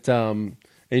 Yeah. And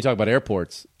you talk about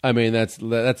airports. I mean,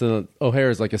 O'Hare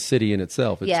is like a city in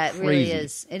itself. It's Yeah, it crazy. really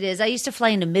is. It is. I used to fly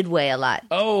into Midway a lot.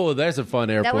 Oh, that's a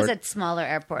fun airport. That was a smaller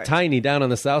airport. Tiny down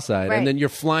on the south side, Right. and then you're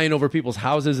flying over people's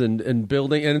houses and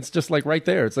building, and it's just like right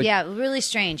there. It's like Yeah, really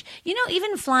strange. You know,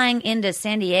 even flying into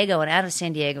San Diego and out of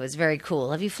San Diego is very cool.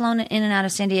 Have you flown in and out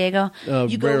of San Diego?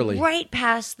 You go rarely. right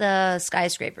past the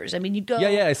skyscrapers. I mean, you go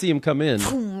yeah, I see him come in.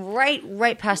 boom,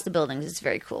 right past the buildings. It's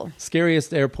very cool.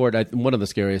 Scariest airport, one of the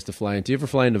scariest to fly into. You ever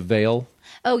fly into Vail?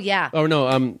 Oh, yeah. Oh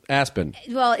no, Aspen.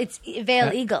 Well, it's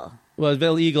Vail Eagle. Well,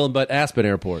 Vail Eagle, but Aspen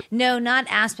Airport. No, not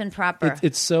Aspen proper.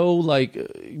 It's so like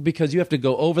because you have to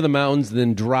go over the mountains and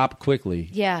then drop quickly.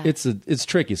 Yeah. it's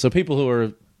tricky. So people who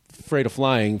are afraid of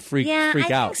flying freak I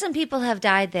out. think some people have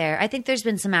died there. I think there's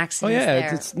been some Oh accidents yeah,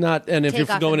 there. it's not. And if Takeoff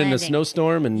you're going and in a landing.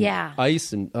 snowstorm and Yeah.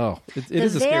 ice and it The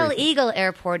is a Vail scary thing. Eagle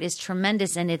Airport is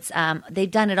tremendous, and it's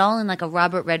they've done it all in like a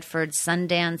Robert Redford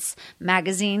Sundance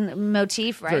magazine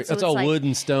motif, right? It's all wood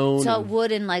and stone. It's all and-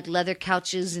 wood and like leather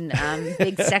couches and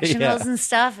big sectionals Yeah. and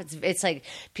stuff. It's like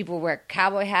people wear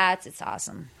cowboy hats. It's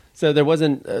awesome. So there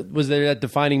wasn't. Was there that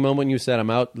defining moment you said, "I'm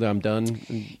out, I'm done"?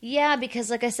 Yeah, because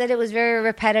like I said, it was very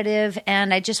repetitive,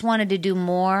 and I just wanted to do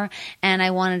more, and I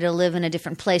wanted to live in a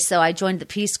different place. So I joined the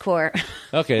Peace Corps.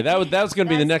 Okay, that was going to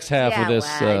be the next half yeah, of this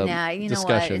well, nah, you know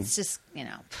discussion. what? It's just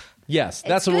Yes,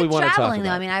 that's it's what we good want to talk traveling, about.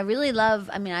 though. I mean, I really love.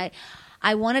 I mean,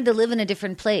 I wanted to live in a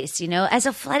different place. You know, as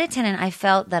a flight attendant, I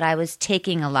felt that I was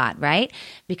taking a lot, right?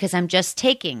 Because I'm just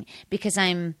taking. Because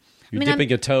I'm. You're I mean,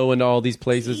 dipping a toe into all these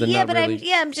places and yeah, not but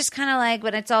really. I'm just kind of like,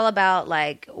 but it's all about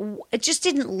like, it just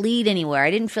didn't lead anywhere.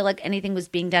 I didn't feel like anything was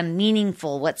being done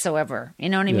meaningful whatsoever. You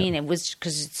know what I mean? It was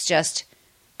because it's just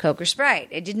Coke or Sprite.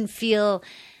 It didn't feel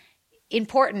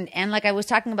important. And like I was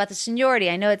talking about the seniority,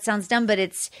 I know it sounds dumb, but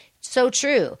it's so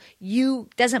true.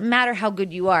 Doesn't matter how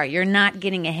good you are, you're not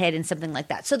getting ahead in something like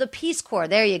that. So the Peace Corps,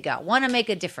 there you go. Want to make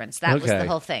a difference. That was Okay. the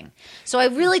whole thing. So I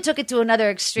really took it to another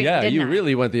extreme. Yeah, didn't you I?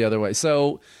 really went the other way.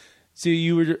 So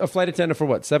you were a flight attendant for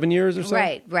what, 7 years or so?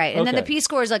 Right. And then the Okay. Peace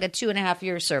Corps is like a 2.5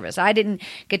 year service. I didn't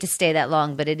get to stay that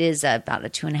long, but it is about a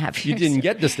 2.5 You years. didn't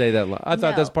get to stay that long. I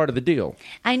thought No. that's part of the deal.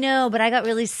 I know, but I got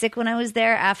really sick when I was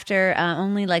there after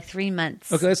only like 3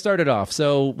 months. Okay, let's start it off.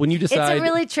 So when you It's decide, a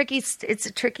really tricky. It's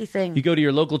a tricky thing. you go to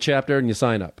your local chapter and you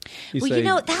sign up. Well, say, you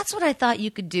know, that's what I thought you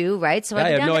could do, right? So I went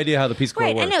have down no to- idea how the Peace Corps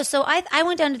Right, works. I know. So I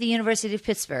went down to the University of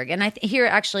Pittsburgh, and here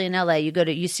actually in LA, you go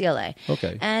to UCLA.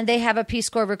 Okay. And they have a Peace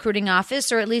Corps recruiting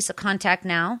office, or at least a contact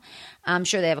now. I'm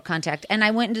sure they have a contact. And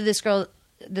I went into this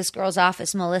girl's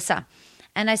office, Melissa.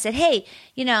 And I said, hey,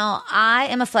 you know, I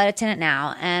am a flight attendant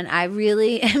now, and I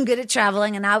really am good at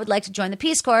traveling, and I would like to join the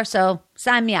Peace Corps, so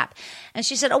sign me up. And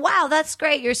she said, oh, wow, that's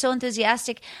great. You're so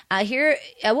enthusiastic.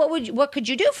 What could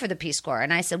you do for the Peace Corps?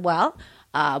 And I said, well,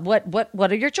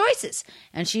 what are your choices?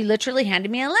 And she literally handed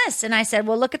me a list. And I said,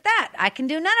 well, look at that. I can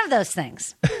do none of those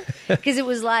things. Because it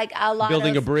was like a lot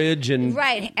building of a bridge and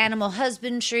right, animal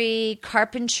husbandry,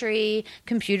 carpentry,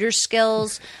 computer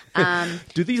skills.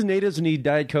 Do these natives need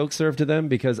Diet Coke served to them?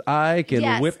 Because I can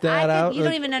Yes, whip that out. You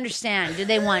don't even understand. Do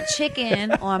they want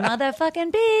chicken or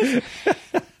motherfucking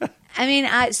beef? I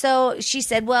mean, so she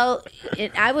said, well,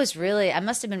 I must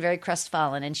have been very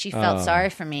crestfallen, and she felt sorry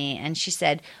for me. And she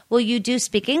said, well, you do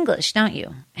speak English, don't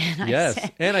you? And Yes,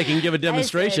 and I can give a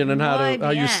demonstration on how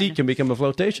your seat can become a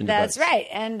flotation That's device. right.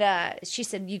 And she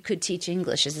said, you could teach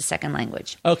English as a second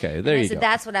language. Okay, there And you I said, go.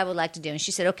 that's what I would like to do. And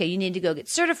she said, okay, you need to go get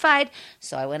certified.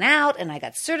 So I went out and I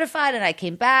got certified and I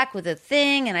came back with a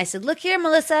thing. And I said, look here,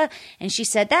 Melissa. And she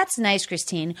said, that's nice,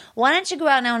 Christine. Why don't you go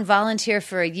out now and volunteer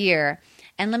for a year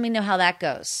and let me know how that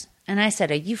goes? And I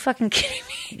said, are you fucking kidding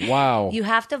me? Wow. You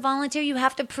have to volunteer. You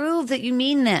have to prove that you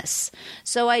mean this.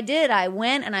 So I did. I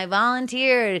went and I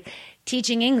volunteered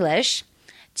teaching English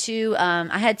to,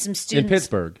 I had some In students.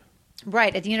 Pittsburgh.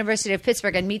 Right, at the University of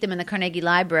Pittsburgh. I'd meet them in the Carnegie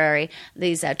Library.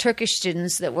 These Turkish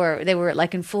students they were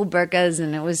like in full burqas,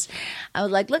 and I was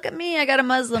like, look at me, I got a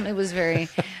Muslim. It was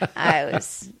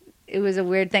it was a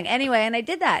weird thing. Anyway, and I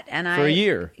did that. And For a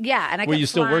year? Yeah, and I Were kept you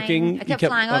still flying. working? I kept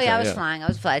flying. Oh, okay, yeah, I was yeah. flying. I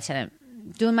was flight attendant.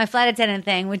 Doing my flight attendant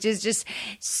thing, which is just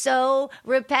so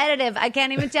repetitive. I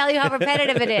can't even tell you how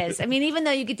repetitive it is. I mean, even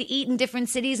though you get to eat in different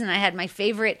cities, and I had my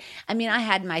favorite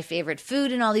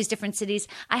food in all these different cities.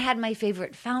 I had my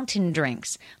favorite fountain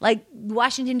drinks. Like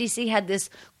Washington, D.C. had this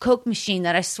Coke machine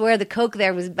that I swear the Coke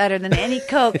there was better than any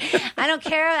Coke. I don't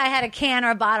care if I had a can or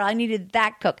a bottle. I needed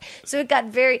that Coke. So it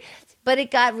got really,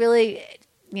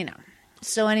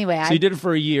 So anyway, So you did it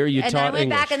for a year. You and then I taught went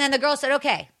English. back, and then the girl said,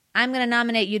 okay, I'm going to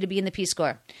nominate you to be in the Peace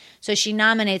Corps. So she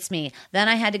nominates me. Then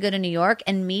I had to go to New York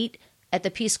and meet at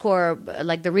the Peace Corps,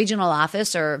 like the regional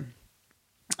office or,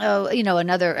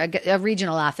 a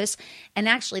regional office. And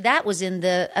actually that was in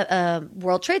the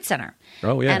World Trade Center.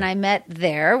 Oh, yeah. And I met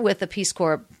there with the Peace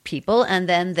Corps people, and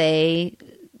then they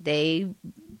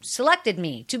selected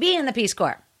me to be in the Peace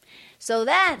Corps. So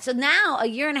now a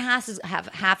year and a half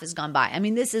has gone by. I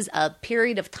mean, this is a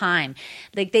period of time.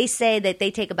 Like they say that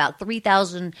they take about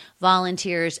 3,000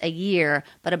 volunteers a year,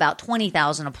 but about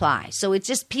 20,000 apply. So it's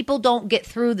just people don't get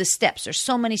through the steps. There's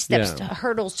so many steps,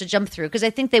 hurdles to jump through, because I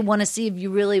think they want to see if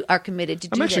you really are committed to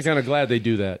do I'm actually this. kind of glad they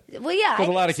do that. Well, yeah, Because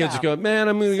a lot of kids just go, man,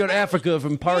 I'm going to go to Africa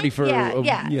and party for,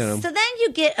 yeah. you know. So then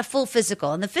you get a full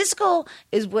physical, and the physical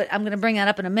is what I'm going to bring that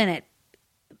up in a minute,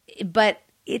 but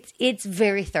it's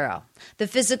very thorough. The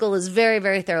physical is very,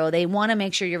 very thorough. They want to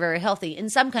make sure you're very healthy. In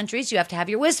some countries, you have to have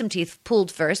your wisdom teeth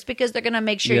pulled first because they're going to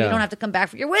make sure you don't have to come back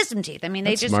for your wisdom teeth. I mean,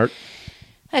 they That's just smart.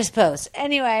 I suppose.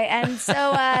 Anyway, and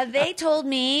so they told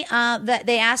me that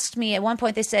they asked me at one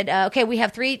point, they said, okay, we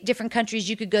have 3 different countries.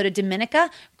 You could go to Dominica,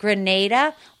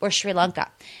 Grenada, or Sri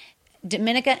Lanka.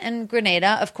 Dominica and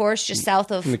Grenada, of course, just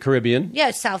south of In the Caribbean.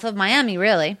 Yeah, south of Miami,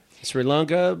 really. Sri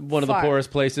Lanka, one of the Far.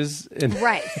 poorest places in,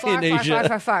 Right, far, in far, Asia.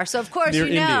 far, far. So of course Near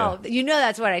you know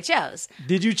that's what I chose.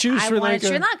 Did you choose I Sri wanted Lanka?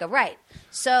 Sri Lanka, right?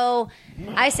 So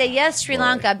I say yes, Sri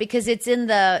Lanka, because it's in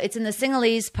the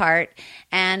Sinhalese part,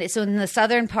 and it's in the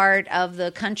southern part of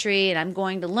the country, and I'm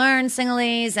going to learn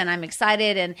Sinhalese, and I'm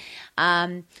excited,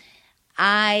 and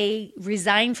I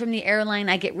resign from the airline.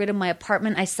 I get rid of my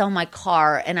apartment. I sell my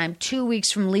car, and I'm 2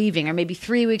 weeks from leaving, or maybe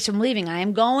 3 weeks from leaving. I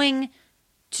am going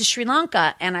to Sri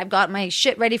Lanka, and I've got my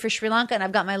shit ready for Sri Lanka, and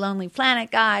I've got my Lonely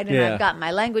Planet guide, and Yeah. I've got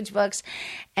my language books.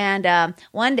 And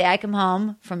one day I come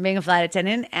home from being a flight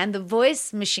attendant, and the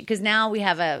voice machine, because now we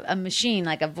have a machine,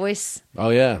 like a voice, Oh,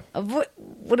 yeah.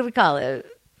 what do we call it?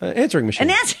 Answering machine.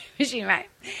 An answering machine, right?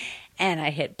 And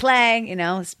I hit play,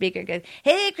 speaker goes,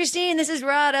 hey, Christine, this is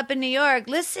Rod up in New York.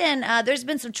 Listen, there's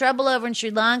been some trouble over in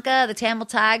Sri Lanka. The Tamil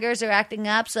Tigers are acting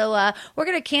up. So we're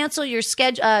going to cancel your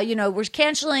schedule. We're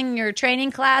canceling your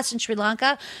training class in Sri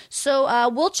Lanka. So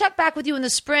we'll check back with you in the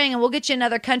spring, and we'll get you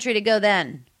another country to go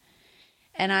then.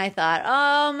 And I thought,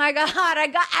 oh, my God,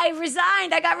 I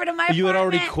resigned. I got rid of my You had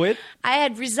already apartment. quit? I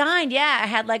had resigned, yeah. I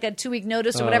had like a 2-week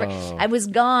notice or whatever. Oh. I was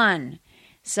gone.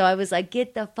 So I was like,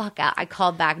 get the fuck out. I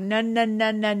called back. No.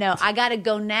 I got to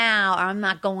go now, or I'm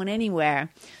not going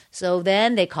anywhere. So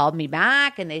then they called me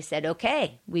back, and they said,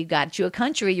 okay, we got you a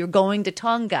country. You're going to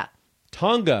Tonga.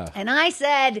 Tonga. And I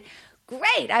said,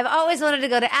 great. I've always wanted to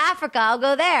go to Africa. I'll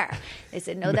go there. They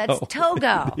said, no, that's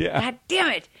Togo. Yeah. God damn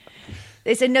it.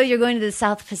 They said, no, you're going to the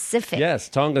South Pacific. Yes,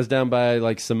 Tonga's down by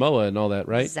like Samoa and all that,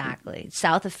 right? Exactly.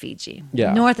 South of Fiji.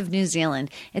 Yeah. North of New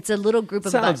Zealand. It's a little group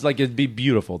of Sounds like it'd be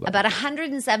beautiful, though. about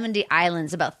 170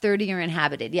 islands, about 30 are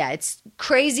inhabited. Yeah, it's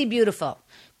crazy beautiful.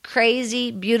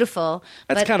 Crazy beautiful.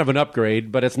 That's but kind of an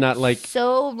upgrade, but it's not like...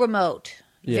 so remote.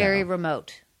 Yeah. Very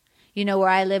remote. Where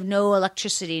I live, no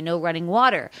electricity, no running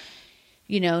water.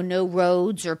 No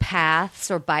roads or paths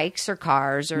or bikes or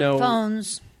cars or No.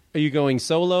 phones. Are you going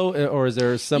solo, or is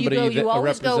there somebody You a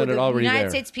always go representative the already United there?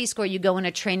 States Peace Corps. You go in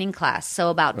a training class. So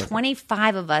about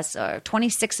 25 of us or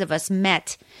 26 of us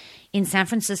met in San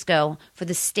Francisco for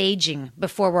the staging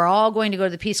before we're all going to go to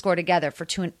the Peace Corps together for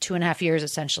 2.5 years,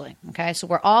 essentially. Okay, so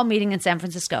we're all meeting in San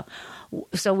Francisco.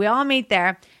 So we all meet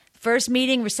there. First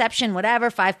meeting, reception, whatever,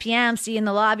 5 p.m., see you in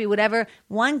the lobby, whatever.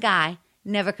 One guy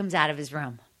never comes out of his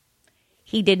room.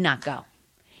 He did not go.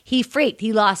 He freaked.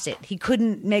 He lost it. He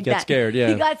couldn't make that. Got scared, yeah.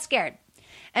 He got scared.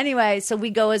 Anyway, so we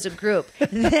go as a group.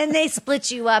 Then they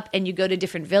split you up and you go to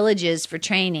different villages for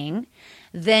training.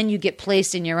 Then you get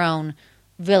placed in your own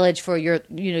village for your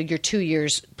 2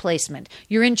 years placement.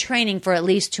 You're in training for at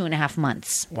least 2.5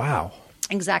 months. Wow.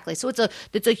 Exactly. So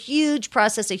it's a huge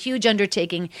process, a huge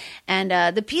undertaking. And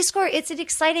the Peace Corps, it's an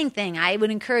exciting thing. I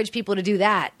would encourage people to do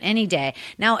that any day.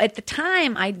 Now, at the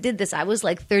time I did this, I was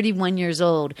like 31 years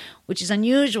old, which is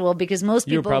unusual because most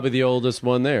people... You were probably the oldest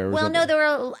one there. Well, no, there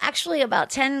were actually about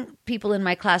 10 people in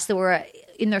my class that were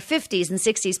in their 50s and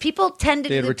 60s. People tend to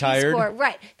do the retired? Peace Corps.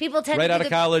 Right. People tend right to out of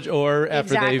college or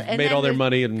after Exactly. they've And made then all their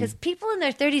money. Because people in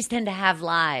their 30s tend to have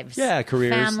lives. Yeah,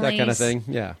 careers, families, that kind of thing.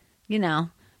 Yeah.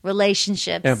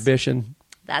 Relationships. Ambition.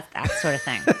 That sort of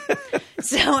thing.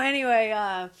 So anyway,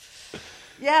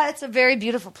 yeah, it's a very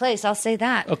beautiful place. I'll say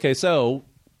that. Okay, so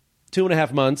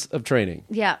 2.5 months of training.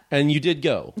 Yeah. And you did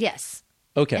go. Yes.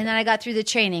 Okay. And then I got through the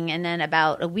training, and then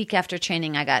about a week after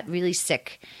training, I got really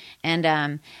sick. And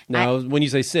now, when you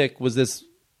say sick, was this?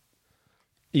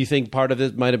 You think part of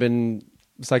it might have been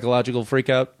psychological freak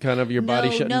out, kind of your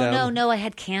body shutting down? No. I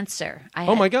had cancer.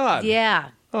 Oh my God. Yeah.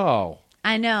 Oh.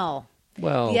 I know.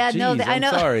 Well, yeah, geez, no, I I'm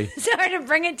know. sorry. Sorry to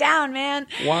bring it down, man.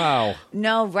 Wow.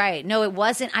 No, right. No, it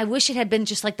wasn't. I wish it had been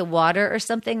just like the water or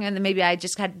something, and then maybe I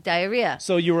just had diarrhea.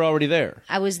 So you were already there.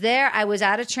 I was there. I was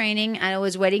out of training. I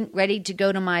was ready to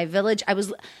go to my village. I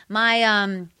was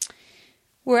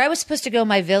where I was supposed to go,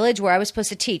 my village, where I was supposed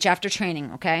to teach after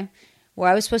training, okay? Where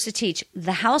I was supposed to teach.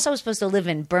 The house I was supposed to live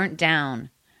in burnt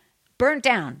down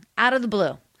out of the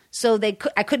blue. So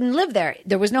I couldn't live there.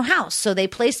 There was no house. So they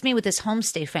placed me with this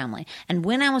homestay family. And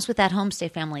when I was with that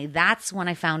homestay family, that's when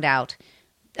I found out.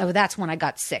 Oh, that's when I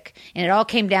got sick. And it all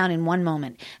came down in one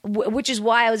moment, which is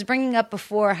why I was bringing up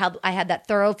before how I had that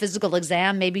thorough physical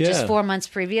exam, maybe just 4 months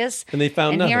previous. And they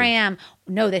found nothing. And here I am.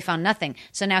 No, they found nothing.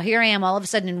 So now here I am. All of a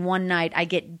sudden in one night, I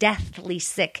get deathly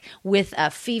sick with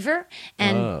a fever.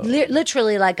 And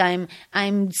literally like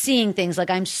I'm seeing things. Like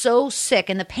I'm so sick.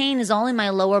 And the pain is all in my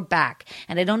lower back.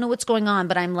 And I don't know what's going on,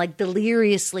 but I'm like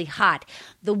deliriously hot.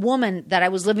 The woman that I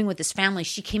was living with, this family,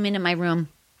 she came into my room.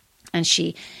 And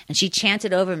she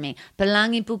chanted over me,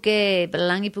 Pelangi puke,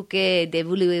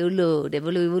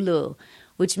 devulu ulu,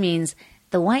 which means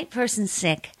the white person's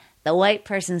sick, the white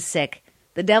person's sick,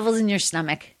 the devil's in your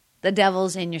stomach, the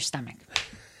devil's in your stomach.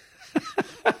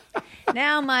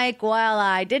 Now, Mike, while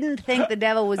I didn't think the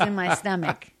devil was in my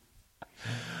stomach,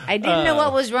 I didn't know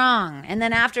what was wrong. And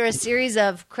then after a series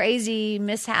of crazy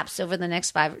mishaps over the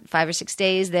next five or 6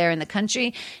 days there in the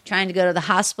country, trying to go to the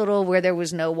hospital where there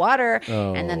was no water.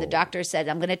 And then the doctor said,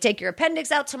 I'm going to take your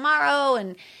appendix out tomorrow.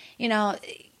 And,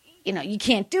 you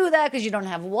can't do that because you don't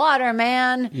have water,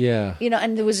 man. Yeah.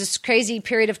 And there was this crazy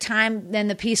period of time. Then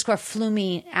the Peace Corps flew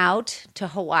me out to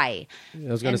Hawaii.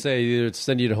 I was going to say either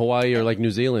send you to Hawaii or like New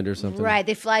Zealand or something. Right.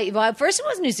 They fly. Well, first it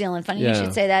was New Zealand. Funny you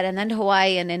should say that. And then to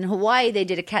Hawaii. And in Hawaii, they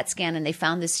did a CAT scan and they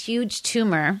found this huge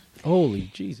tumor. Holy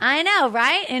Jesus. I know,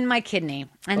 right? In my kidney.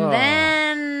 And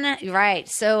then, right.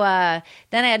 So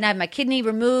then I had to have my kidney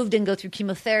removed and go through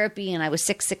chemotherapy. And I was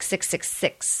sick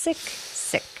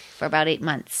for about 8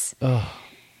 months. Oh.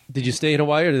 Did you stay in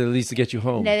Hawaii or did they at least get you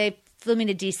home? No, they flew me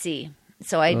to D.C.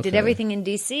 So I did everything in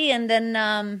D.C. And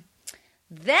then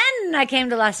I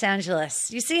came to Los Angeles.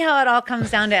 You see how it all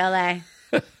comes down to L.A.?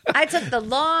 I took the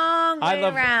long way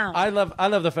around. I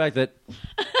love the fact that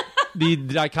the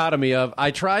dichotomy of I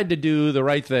tried to do the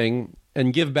right thing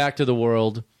and give back to the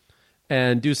world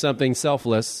and do something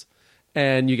selfless,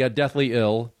 and you got deathly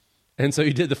ill. And so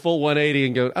you did the full 180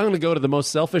 and go, I'm going to go to the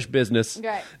most selfish business.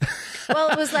 Right. Well,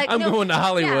 it was like I'm going to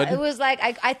Hollywood. Yeah, it was like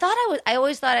I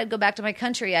always thought I'd go back to my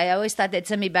country. I always thought they'd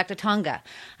send me back to Tonga.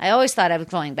 I always thought I was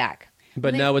going back.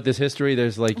 But now with this history,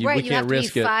 there's like we can't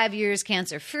risk it. You have to be 5 years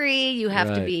cancer free. You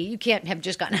have to be. You can't have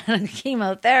just gotten out of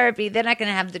chemotherapy. They're not going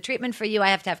to have the treatment for you. I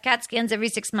have to have CAT scans every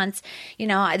 6 months.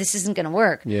 This isn't going to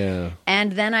work. Yeah.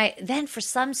 And then for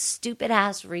some stupid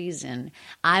ass reason,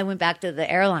 I went back to the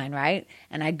airline, right?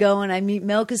 And I go and I meet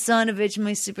Mel Kasanovich,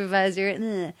 my supervisor,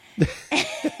 and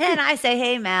I say,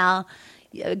 "Hey, Mal,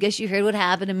 I guess you heard what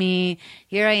happened to me.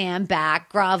 Here I am back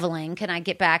groveling. Can I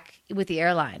get back with the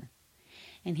airline?"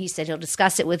 And he said he'll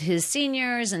discuss it with his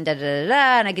seniors and da-da-da-da.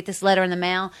 And I get this letter in the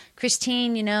mail.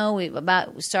 Christine,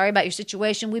 sorry about your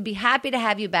situation. We'd be happy to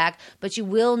have you back, but you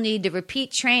will need to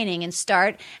repeat training and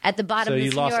start at the bottom So of the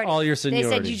you seniority. lost all your seniority.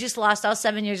 They said you just lost all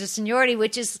 7 years of seniority,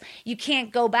 which is, you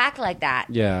can't go back like that.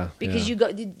 Yeah. Because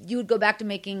yeah. you would go back to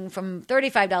making from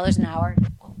 $35 an hour.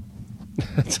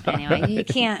 Anyway, you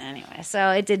can't anyway.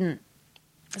 So it didn't.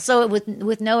 So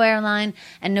with no airline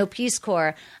and no Peace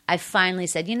Corps, I finally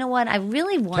said, you know what, I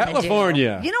really want to do.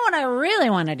 California. You know what I really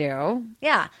want to do?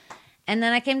 Yeah. And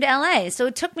then I came to LA. So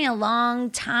it took me a long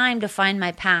time to find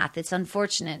my path. It's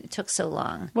unfortunate it took so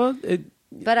long. Well,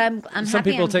 But I'm some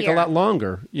happy people I'm take here. a lot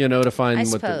longer, to find. I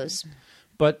what suppose.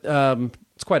 But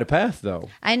it's quite a path, though.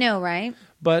 I know, right?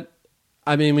 But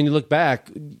I mean, when you look back,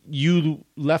 you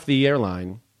left the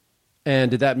airline.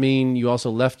 And did that mean you also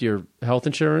left your health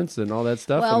insurance and all that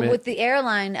stuff? Well, I mean, with the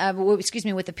airline,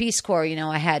 with the Peace Corps,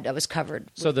 I was covered.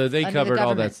 So they under covered the all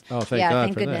government. that. Oh, thank yeah, God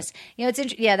thank for goodness. that.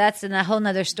 It's that's a whole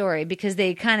nother story because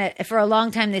they kind of, for a long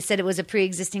time, they said it was a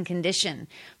pre-existing condition,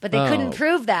 but they couldn't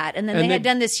prove that. And then And they had they-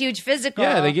 done this huge physical.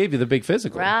 Yeah, they gave you the big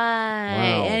physical. Right.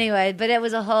 Wow. Anyway, but it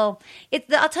was a whole.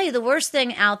 I'll tell you, the worst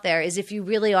thing out there is if you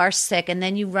really are sick and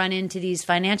then you run into these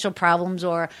financial problems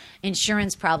or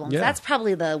insurance problems. Yeah. That's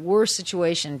probably the worst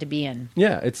situation to be in.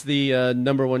 Yeah, it's the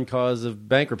number one cause of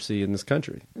bankruptcy in this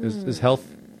country is health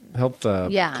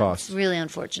Yeah, costs. it's really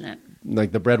unfortunate.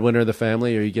 Like the breadwinner of the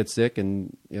family, or you get sick,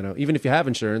 and even if you have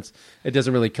insurance, it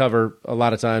doesn't really cover a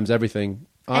lot of times everything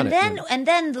on it. And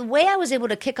then the way I was able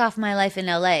to kick off my life in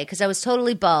LA, because I was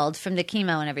totally bald from the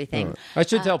chemo and everything. I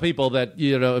should tell people that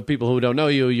people who don't know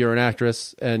you, you're an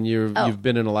actress and you've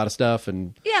been in a lot of stuff,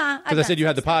 and Yeah, because I said you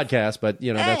had the podcast, but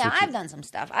that's what I've done some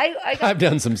stuff. I've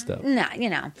done some stuff. No,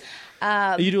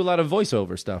 You do a lot of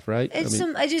voiceover stuff, right? I do.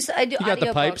 you got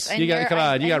the pipes. audiobooks. You got come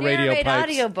on. You got radio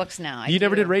pipes. Audiobooks now. You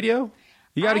never did radio.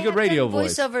 You got a good radio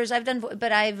voice. Voiceovers. I've done,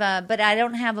 but I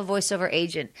don't have a voiceover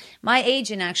agent. My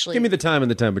agent actually. Give me the time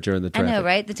and the temperature and the I traffic. know,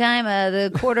 right? The time,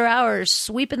 the quarter hour is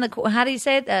sweeping the. How do you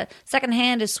say it? The second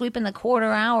hand is sweeping the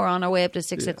quarter hour on our way up to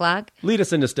 6 o'clock. Lead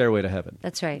us into Stairway to Heaven.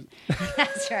 That's right.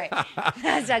 That's right.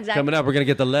 That's exactly. Coming up, we're going to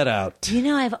get the lead out.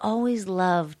 I've always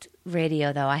loved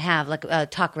radio, though. I have,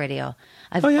 talk radio.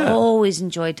 I've yeah. always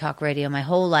enjoyed talk radio my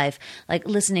whole life, like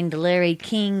listening to Larry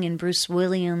King and Bruce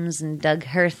Williams and Doug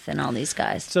Hirth and all these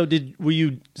guys. So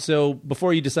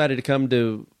before you decided to come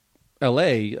to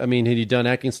L.A., I mean, had you done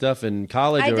acting stuff in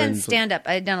college? I'd or done in stand-up.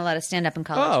 I'd done a lot of stand-up in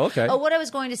college. Oh, okay. Oh, what I was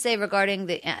going to say regarding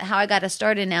how I got a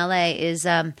start in L.A. is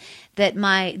that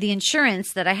the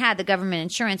insurance that I had, the government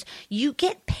insurance, you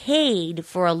get paid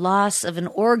for a loss of an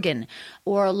organ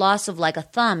or a loss of like a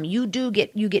thumb. You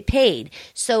get paid.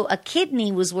 So a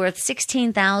kidney was worth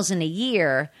 $16,000 a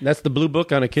year. That's the blue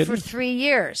book on a For kidney? 3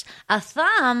 years. A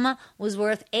thumb was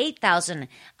worth $8,000.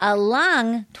 A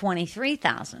lung,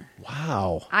 $23,000.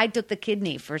 Wow. I took the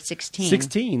kidney for 16.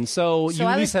 16. So you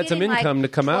I at was least had some getting, income to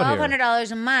come out here.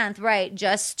 $1,200 a month, right,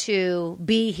 just to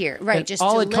be here, right, And just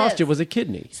all to it cost live. you was a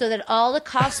kidney. So that all it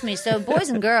cost me. So boys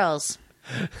and girls,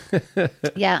 it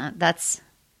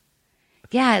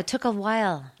took a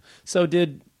while. So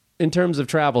in terms of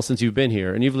travel, since you've been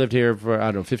here, and you've lived here for, I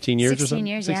don't know, 15 years or 16 something?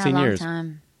 years, 16 yeah, a long years.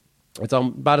 time. It's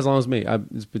about as long as me.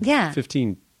 It's been Yeah.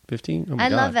 15. Oh my I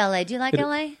God. love LA. Do you like It-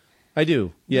 LA? I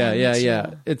do. Yeah. Yeah, me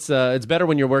too. It's better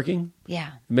when you're working. Yeah,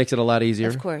 It makes it a lot easier.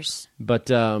 of course. But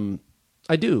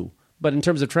I do. But in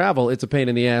terms of travel, it's a pain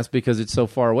in the ass because it's so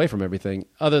far away from everything,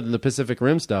 other than the Pacific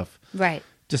Rim stuff. Right.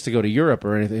 Just to go to Europe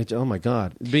or anything. Oh my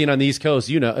God. Being on the East Coast,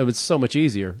 it was so much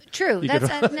easier. True. You could-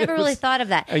 I've never really thought of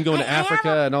that. And going to I have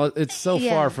Africa and all. It's so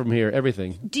Yeah. far from here,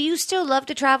 everything. Do you still love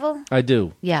to travel? I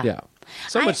do. Yeah. Yeah.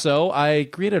 So much so, I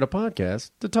created a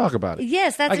podcast to talk about it.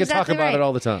 Yes, that's I can exactly talk about right. it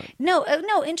all the time. No,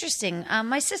 interesting.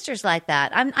 My sister's like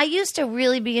that. I used to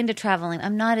really be into traveling.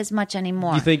 I'm not as much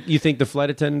anymore. You think the flight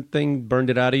attendant thing burned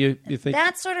it out of you? You think?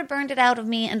 That sort of burned it out of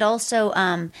me, and also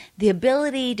the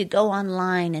ability to go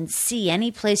online and see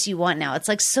any place you want now. It's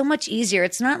like so much easier.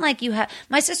 It's not like you have.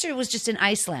 My sister was just in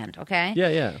Iceland, okay?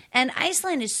 Yeah. And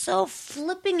Iceland is so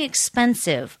flipping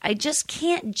expensive. I just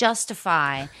can't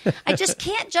justify.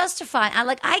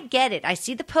 I get it. I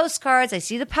see the postcards. I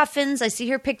see the puffins. I see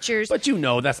her pictures. But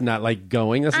that's not like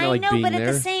going. That's not I like know, being but there.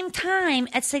 at the same time,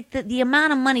 it's like the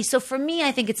amount of money. So for me,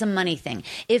 I think it's a money thing.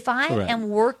 If I Correct. am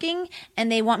working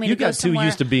and they want me You to go got too somewhere,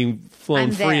 used to being flown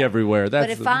I'm free there. everywhere. But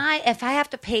if I have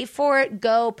to pay for it,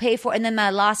 and then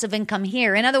my loss of income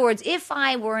here. In other words, if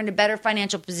I were in a better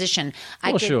financial position,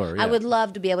 I would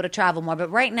love to be able to travel more.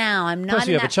 But right now, I'm not. Plus,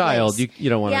 you in have a that child. place. You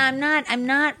don't want. Yeah, I'm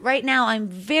not right now. I'm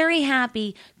very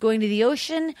happy going to the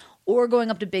ocean or going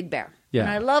up to Big Bear. Yeah. And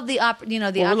I love the the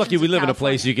Well, we're lucky options we of live in a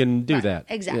place you California. can do Right, that.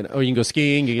 exactly. Or you can go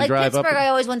skiing, you can Like drive Pittsburgh, up. I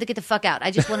always wanted to get the fuck out.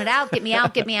 I just wanted out, get me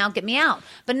out, get me out, get me out.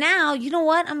 But now, you know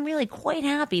what? I'm really quite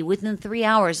happy within 3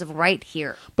 hours of right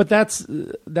here. But that's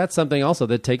something also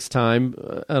that takes time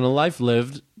and a life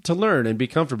lived to learn and be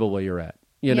comfortable where you're at.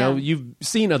 You know, Yeah. you've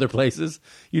seen other places.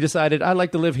 You decided, I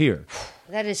like to live here.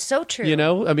 That is so true. You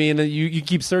know, I mean, you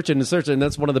keep searching and searching. And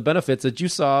that's one of the benefits that you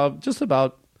saw just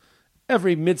about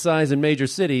every mid-sized and major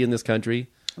city in this country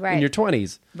in Right. your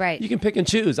 20s. Right. You can pick and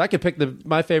choose. I could pick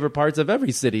my favorite parts of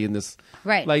every city in this.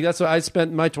 Right. Like, that's why I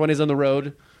spent my 20s on the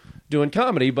road doing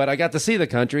comedy, but I got to see the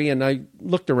country and I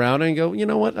looked around and go, you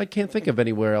know what? I can't think of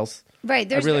anywhere else. Right.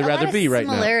 There's I'd really a rather lot of be right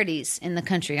now. similarities in the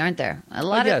country, aren't there? A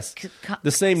lot yes. of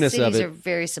The sameness of cities it. are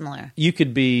very similar. You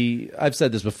could be, I've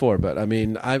said this before, but I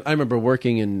mean, I remember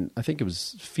working in, I think it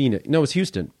was Phoenix. No, it was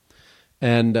Houston.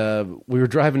 And we were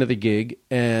driving to the gig,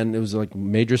 and it was like a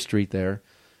major street there.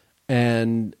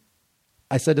 And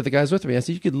I said to the guys with me, I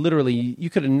said, you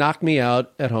could have knocked me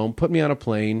out at home, put me on a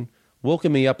plane,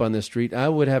 woken me up on the street. I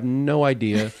would have no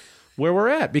idea where we're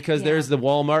at because Yeah. there's the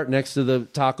Walmart next to the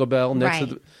Taco Bell, next to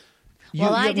Right. the... You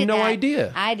have no that.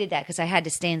 idea. I did that because I had to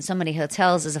stay in so many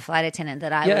hotels as a flight attendant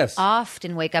that I Yes. would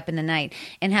often wake up in the night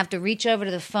and have to reach over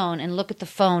to the phone and look at the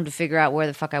phone to figure out where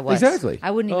the fuck I was. Exactly.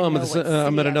 I wouldn't even I'm know at, what city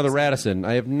I'm at I another was in. Radisson.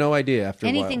 I have no idea after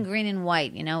Anything a while. green and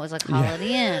white, it was like Holiday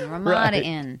Inn, Ramada Right.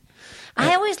 Inn.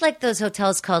 I always liked those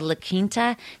hotels called La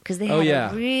Quinta because they had Oh, yeah.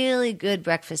 a really good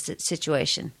breakfast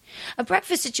situation. A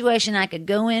breakfast situation I could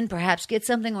go in, perhaps get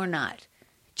something or not.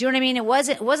 Do you know what I mean? It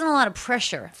wasn't a lot of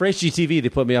pressure. For HGTV, they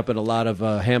put me up in a lot of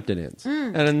Hampton Inns.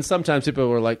 And then sometimes people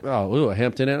were like, oh, ooh, a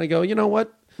Hampton Inn. I go, you know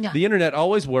what? Yeah. The internet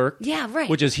always worked. Yeah, right.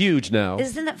 Which is huge now.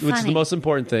 Isn't that Which is the funny? most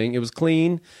important thing. It was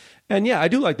clean. And yeah, I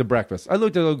do like the breakfast. I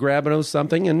look to go grab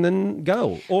something and then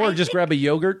go. Or just grab a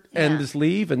yogurt and Yeah. just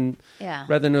leave. And Yeah.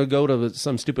 rather than go to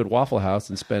some stupid Waffle House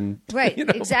and spend. Right, you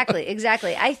know. exactly.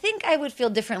 I think I would feel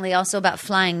differently also about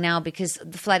flying now because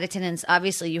the flight attendants,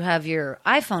 obviously you have your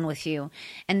iPhone with you,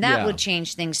 and that Yeah. would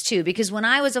change things too. Because when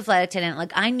I was a flight attendant,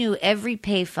 like I knew every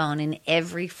payphone in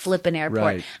every flippin' airport.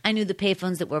 Right. I knew the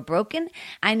payphones that were broken.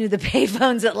 I knew the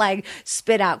payphones that like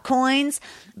spit out coins,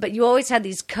 but you always had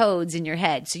these codes in your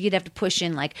head. So you'd have to push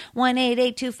in like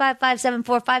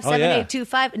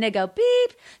 1-882-557-457825 and they go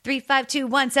beep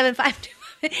 352-1752.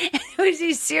 It was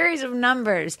these series of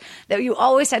numbers that you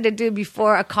always had to do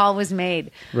before a call was made.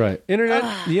 Right.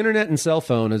 The internet and cell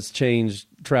phone has changed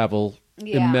travel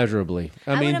Yeah. immeasurably.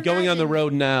 I mean, would going on the imagine.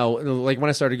 road now, like when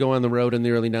I started going on the road in the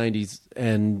early 90s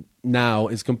and now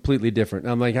is completely different.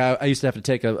 I'm like, I used to have to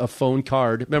take a phone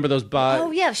card. Remember those Oh,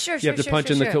 yeah, sure, You have to sure, punch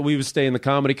sure, in the sure. code. We would stay in the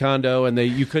comedy condo and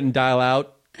you couldn't dial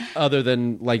out other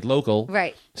than like local.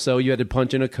 Right. So you had to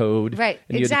punch in a code. Right,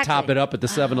 And you had to exactly. top it up at the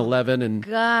 7-Eleven and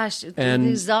Gosh, it's And-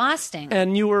 exhausting.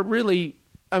 and you were really,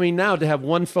 I mean, now to have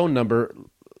one phone number,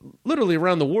 literally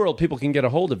around the world, people can get a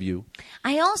hold of you.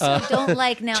 I also don't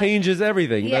like now. Changes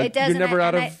everything. Yeah, it does. You're never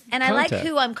out of and I like contact.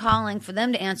 who I'm calling for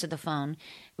them to answer the phone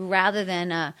rather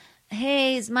than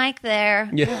hey, is Mike there?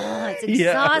 Yeah. Oh, it's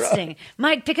Yeah, right. exhausting.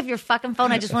 Mike, pick up your fucking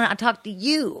phone. I just want to talk to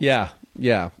you. Yeah,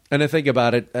 yeah. And I think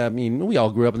about it. I mean, we all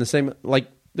grew up in the same. Like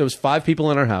there was 5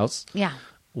 people in our house. Yeah.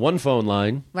 One phone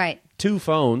line. Right. 2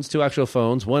 phones, 2 actual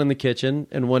phones. One in the kitchen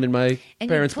and one in my And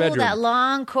parents' you pull bedroom. that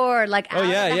long cord like out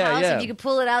yeah, of the yeah, house. yeah. If you could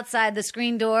pull it outside the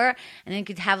screen door, and then you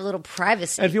could have a little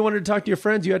privacy. And if you wanted to talk to your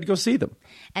friends, you had to go see them.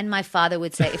 And my father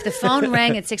would say, if the phone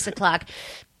rang at 6 o'clock,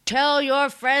 tell your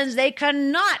friends they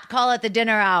cannot call at the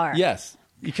dinner hour. Yes,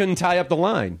 you couldn't tie up the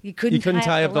line. You couldn't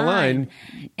tie up the line.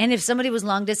 And if somebody was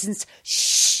long distance,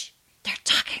 shh, they're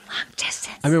talking long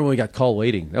distance. I remember when we got call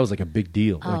waiting. That was like a big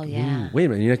deal. Oh, like, yeah. ooh, wait a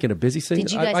minute, you're not getting a busy signal?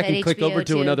 Did you guys I have can click HBO over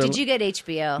to too? another. Did you get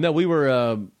HBO? No, we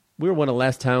were one of the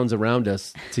last towns around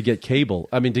us to get cable.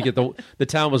 I mean, to get the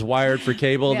town was wired for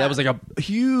cable. Yeah. That was like a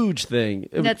huge thing.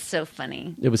 That's so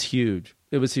funny. It was huge.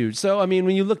 It was huge. So, I mean,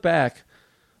 when you look back,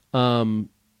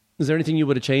 is there anything you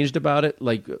would have changed about it?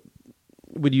 Like,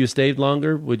 would you have stayed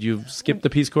longer? Would you have skipped the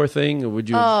Peace Corps thing? Or would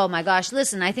you? Oh my gosh.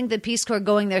 Listen, I think the Peace Corps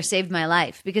going there saved my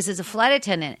life because as a flight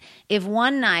attendant, if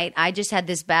one night I just had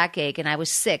this backache and I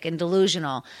was sick and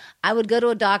delusional, I would go to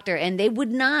a doctor and they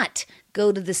would not go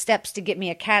to the steps to get me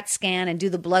a CAT scan and do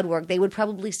the blood work. They would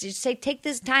probably just say, take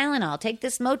this Tylenol, take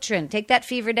this Motrin, take that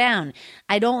fever down.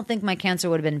 I don't think my cancer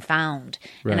would have been found.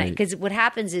 Right. Because what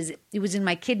happens is it was in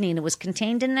my kidney and it was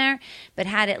contained in there, but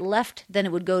had it left, then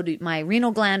it would go to my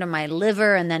renal gland or my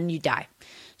liver and then you die.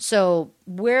 So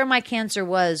where my cancer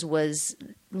was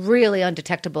really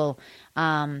undetectable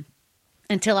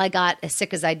until I got as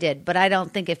sick as I did. But I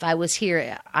don't think if I was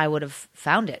here, I would have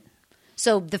found it.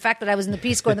 So the fact that I was in the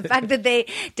Peace Corps, the fact that they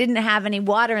didn't have any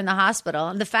water in the hospital,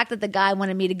 and the fact that the guy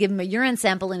wanted me to give him a urine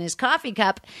sample in his coffee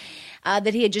cup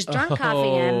that he had just drunk coffee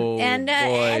in, and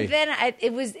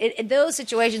then those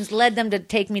situations led them to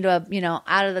take me to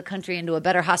out of the country into a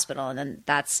better hospital, and then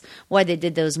that's why they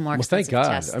did those more expensive thank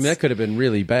God. tests. I mean, that could have been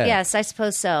really bad. Yes, I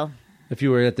suppose so. If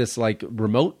you were at this like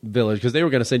remote village, because they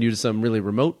were going to send you to some really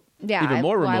remote, even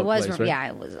more remote place, right? Yeah,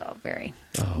 it was all very.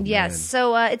 Oh, yes, man.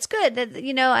 so it's good that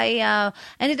I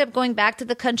ended up going back to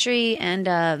the country and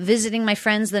visiting my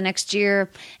friends the next year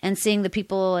and seeing the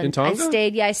people. And in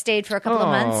Tonga? I stayed for a couple of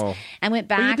months. I went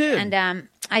back you did. and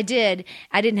I did.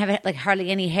 I didn't have like hardly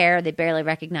any hair. They barely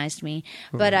recognized me,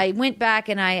 but I went back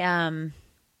and I.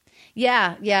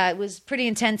 Yeah, it was pretty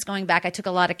intense going back. I took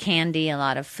a lot of candy, a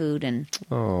lot of food, and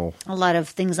a lot of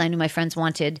things I knew my friends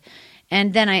wanted.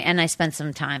 And then I spent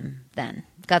some time then.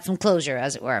 Got some closure,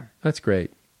 as it were. That's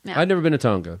great. Yeah. I've never been to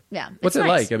Tonga. Yeah. What's it's it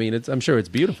nice. like? I mean, I'm sure it's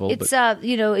beautiful. It's but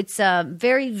it's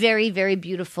very, very, very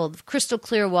beautiful, crystal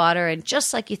clear water, and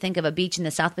just like you think of a beach in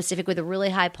the South Pacific with the really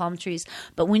high palm trees.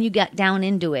 But when you get down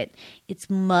into it, it's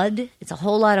mud. It's a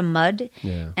whole lot of mud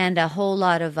and a whole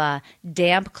lot of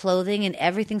damp clothing, and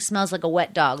everything smells like a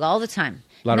wet dog all the time.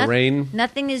 A lot of rain.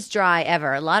 Nothing is dry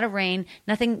ever. A lot of rain.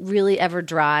 Nothing really ever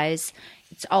dries.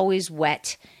 It's always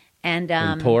wet and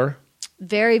poor.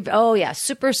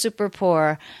 Super, super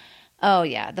poor. Oh,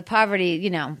 yeah. The poverty,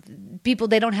 people,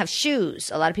 they don't have shoes.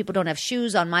 A lot of people don't have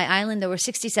shoes. On my island, there were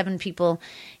 67 people,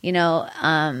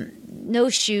 no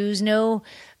shoes, no.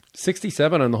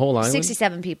 67 on the whole island?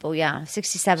 67 people, yeah.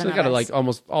 67 So they of got to us. like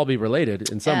almost all be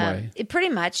related in some way. Pretty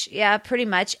much, yeah, pretty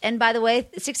much. And by the way,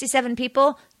 67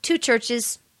 people, 2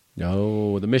 churches.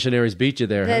 No, the missionaries beat you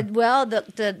there. Huh?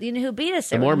 The you know who beat us?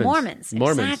 The There were Mormons.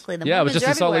 Exactly. The Yeah, it was Mormons just are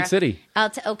in Salt Lake everywhere.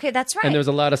 City. Okay, that's right. And there was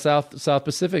a lot of South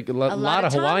Pacific, a lot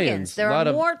of Hawaiians. There are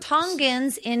more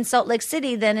Tongans in Salt Lake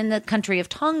City than in the country of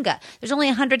Tonga. There's only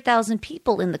 100,000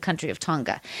 people in the country of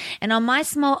Tonga. And on my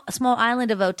small island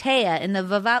of Otea, in the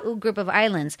Vava'u group of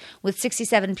islands with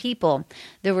 67 people,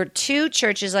 there were 2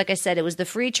 churches. Like I said, it was the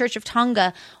Free Church of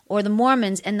Tonga or the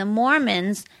Mormons. And the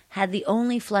Mormons had the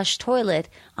only flush toilet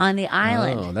on the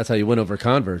island. Oh, that's how you win over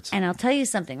converts. And I'll tell you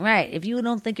something, right? If you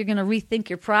don't think you're going to rethink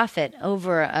your profit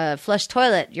over a flush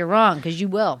toilet, you're wrong, because you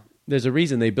will. There's a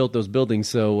reason they built those buildings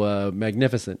so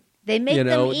magnificent. They make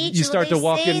them each. You start to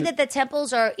walk say in. that the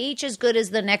temples are each as good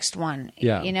as the next one.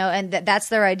 Yeah. And that's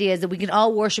their idea, is that we can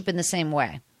all worship in the same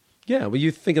way. Yeah, well,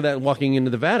 you think of that walking into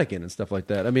the Vatican and stuff like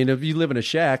that. I mean, if you live in a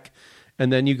shack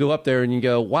and then you go up there and you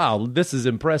go, wow, this is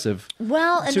impressive.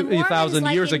 Well, and the Mormons, 2,000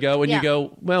 years ago, and you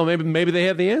go, well, maybe they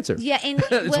have the answer. Yeah,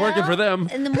 it's working for them.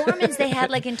 And the Mormons, they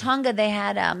had, like in Tonga, they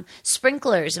had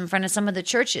sprinklers in front of some of the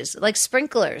churches, like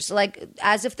sprinklers, like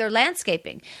as if they're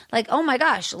landscaping. Like, oh my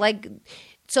gosh, like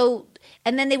so.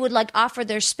 And then they would like offer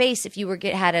their space if you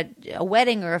had a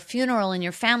wedding or a funeral in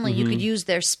your family. You could use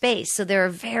their space. So they're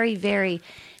very, very,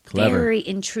 clever. Very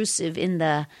intrusive in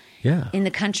the. Yeah. In the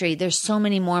country, there's so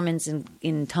many Mormons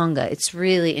in Tonga. It's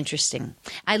really interesting.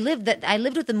 I lived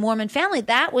with the Mormon family.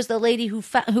 That was the lady who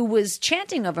was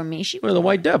chanting over me. She Well, the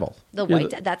White Devil.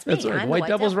 that's me. That's right. I'm The White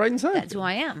Devil's right inside. That's who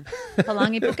I am.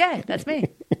 Palangi Puke. That's me.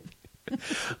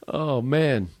 Oh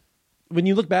man, when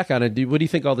you look back on it, what do you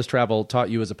think all this travel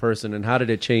taught you as a person, and how did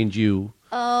it change you?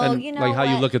 Oh, and, you know like how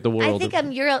you what? look at the world.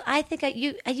 I think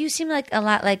you seem like a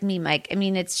lot like me, Mike. I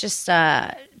mean, it's just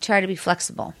try to be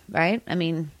flexible, right? I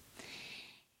mean.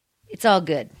 It's all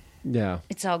good. Yeah.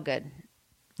 It's all good.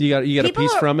 You got a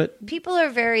piece from it? People are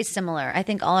very similar, I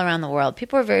think, all around the world.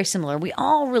 People are very similar. We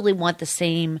all really want the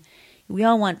same. We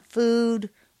all want food.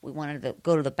 We want to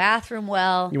go to the bathroom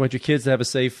well. You want your kids to have a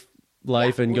safe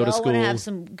life and go to school. We all want to have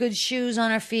some good shoes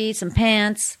on our feet, some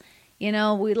pants. We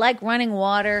like running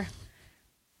water.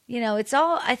 It's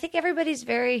all, I think everybody's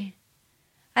very...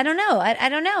 I don't know. I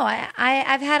don't know.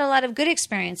 I've had a lot of good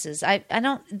experiences. I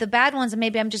don't... The bad ones,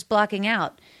 maybe I'm just blocking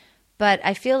out. But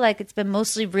I feel like it's been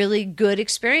mostly really good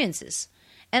experiences.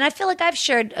 And I feel like I've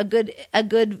shared a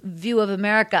good view of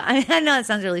America. I know it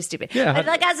sounds really stupid. Yeah. But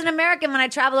like as an American, when I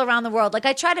travel around the world, like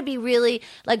I try to be really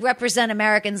like represent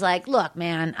Americans. Like, look,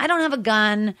 man, I don't have a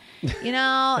gun, and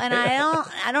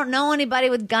I don't know anybody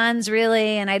with guns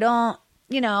really, and I don't,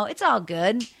 it's all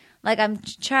good. Like I'm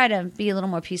trying to be a little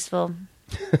more peaceful.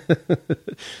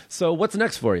 So what's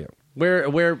next for you?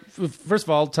 First of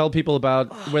all, tell people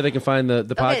about where they can find the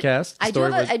podcast. I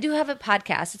do have a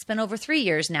podcast. It's been over 3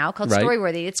 years now called Right.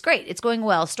 Storyworthy. It's great. It's going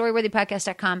well.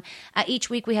 Storyworthypodcast.com. Each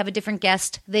week we have a different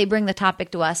guest. They bring the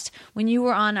topic to us. When you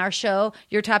were on our show,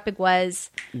 your topic was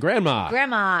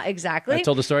Grandma. Exactly. I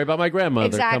told a story about my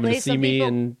grandmother coming to see me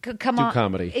and do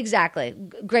comedy. Exactly.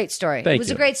 Great story. Thank it was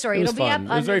you. a great story. It was It'll fun. be It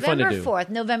up was on very fun to November do. 4th.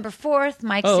 November 4th,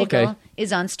 Mike Oh, Siegel okay.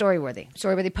 is on Storyworthy.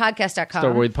 Storyworthypodcast.com.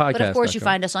 Storyworthypodcast.com. But of course, you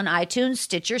find us on iTunes,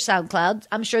 Stitcher, SoundCloud.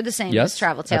 I'm sure the same Yes, as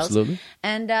Travel Tales. absolutely.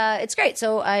 And it's great.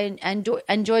 So I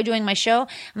enjoy doing my show.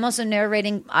 I'm also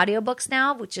narrating audiobooks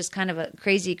now, which is kind of a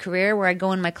crazy career where I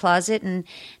go in my closet and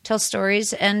tell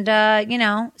stories. And,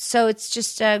 so it's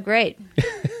just great.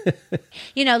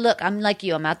 Look, I'm like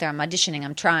you. I'm out there. I'm auditioning.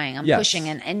 I'm trying. I'm Yes. pushing.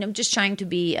 And I'm just trying to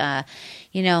be, at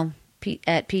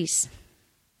peace.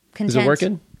 Content. Is it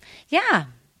working? Yeah.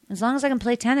 As long as I can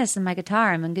play tennis and my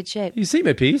guitar, I'm in good shape. You see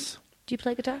my piece? Do you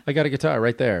play guitar? I got a guitar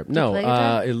right there. No, play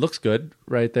guitar? it looks good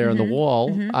right there on the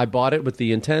wall. I bought it with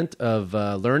the intent of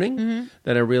learning.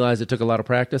 Then I realized it took a lot of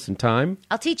practice and time.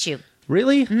 I'll teach you.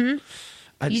 Really? You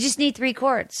just need 3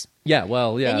 chords. Yeah,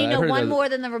 well, yeah. And you I've know heard one that more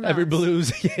than the Ramones. Every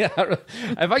blues. Yeah.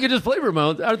 If I could just play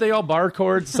Ramones, aren't they all bar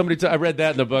chords? I read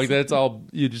that in the book. That's all,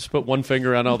 you just put one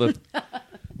finger on all the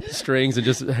strings and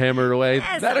just hammer it away.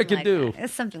 Yeah, That I something could like do. that.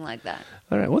 It's something like that.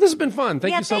 All right. Well, this has been fun.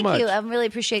 Thank you so thank much. you. I really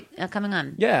appreciate coming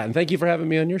on. Yeah, and thank you for having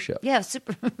me on your show. Yeah,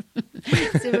 super.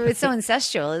 It's so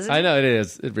incestual, isn't it? I know it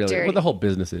is. It really is. Dirty. Well, the whole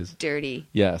business is. Dirty.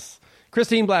 Yes.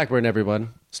 Christine Blackburn,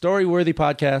 everyone.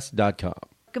 Storyworthypodcast.com.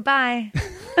 Goodbye.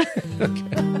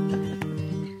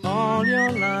 All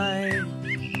your life,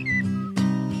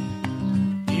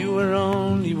 you were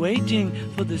only waiting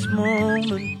for this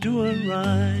moment to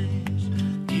arise.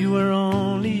 You were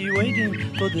only waiting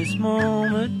for this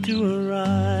moment to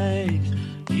arise.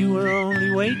 You were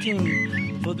only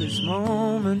waiting for this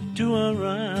moment to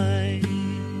arise.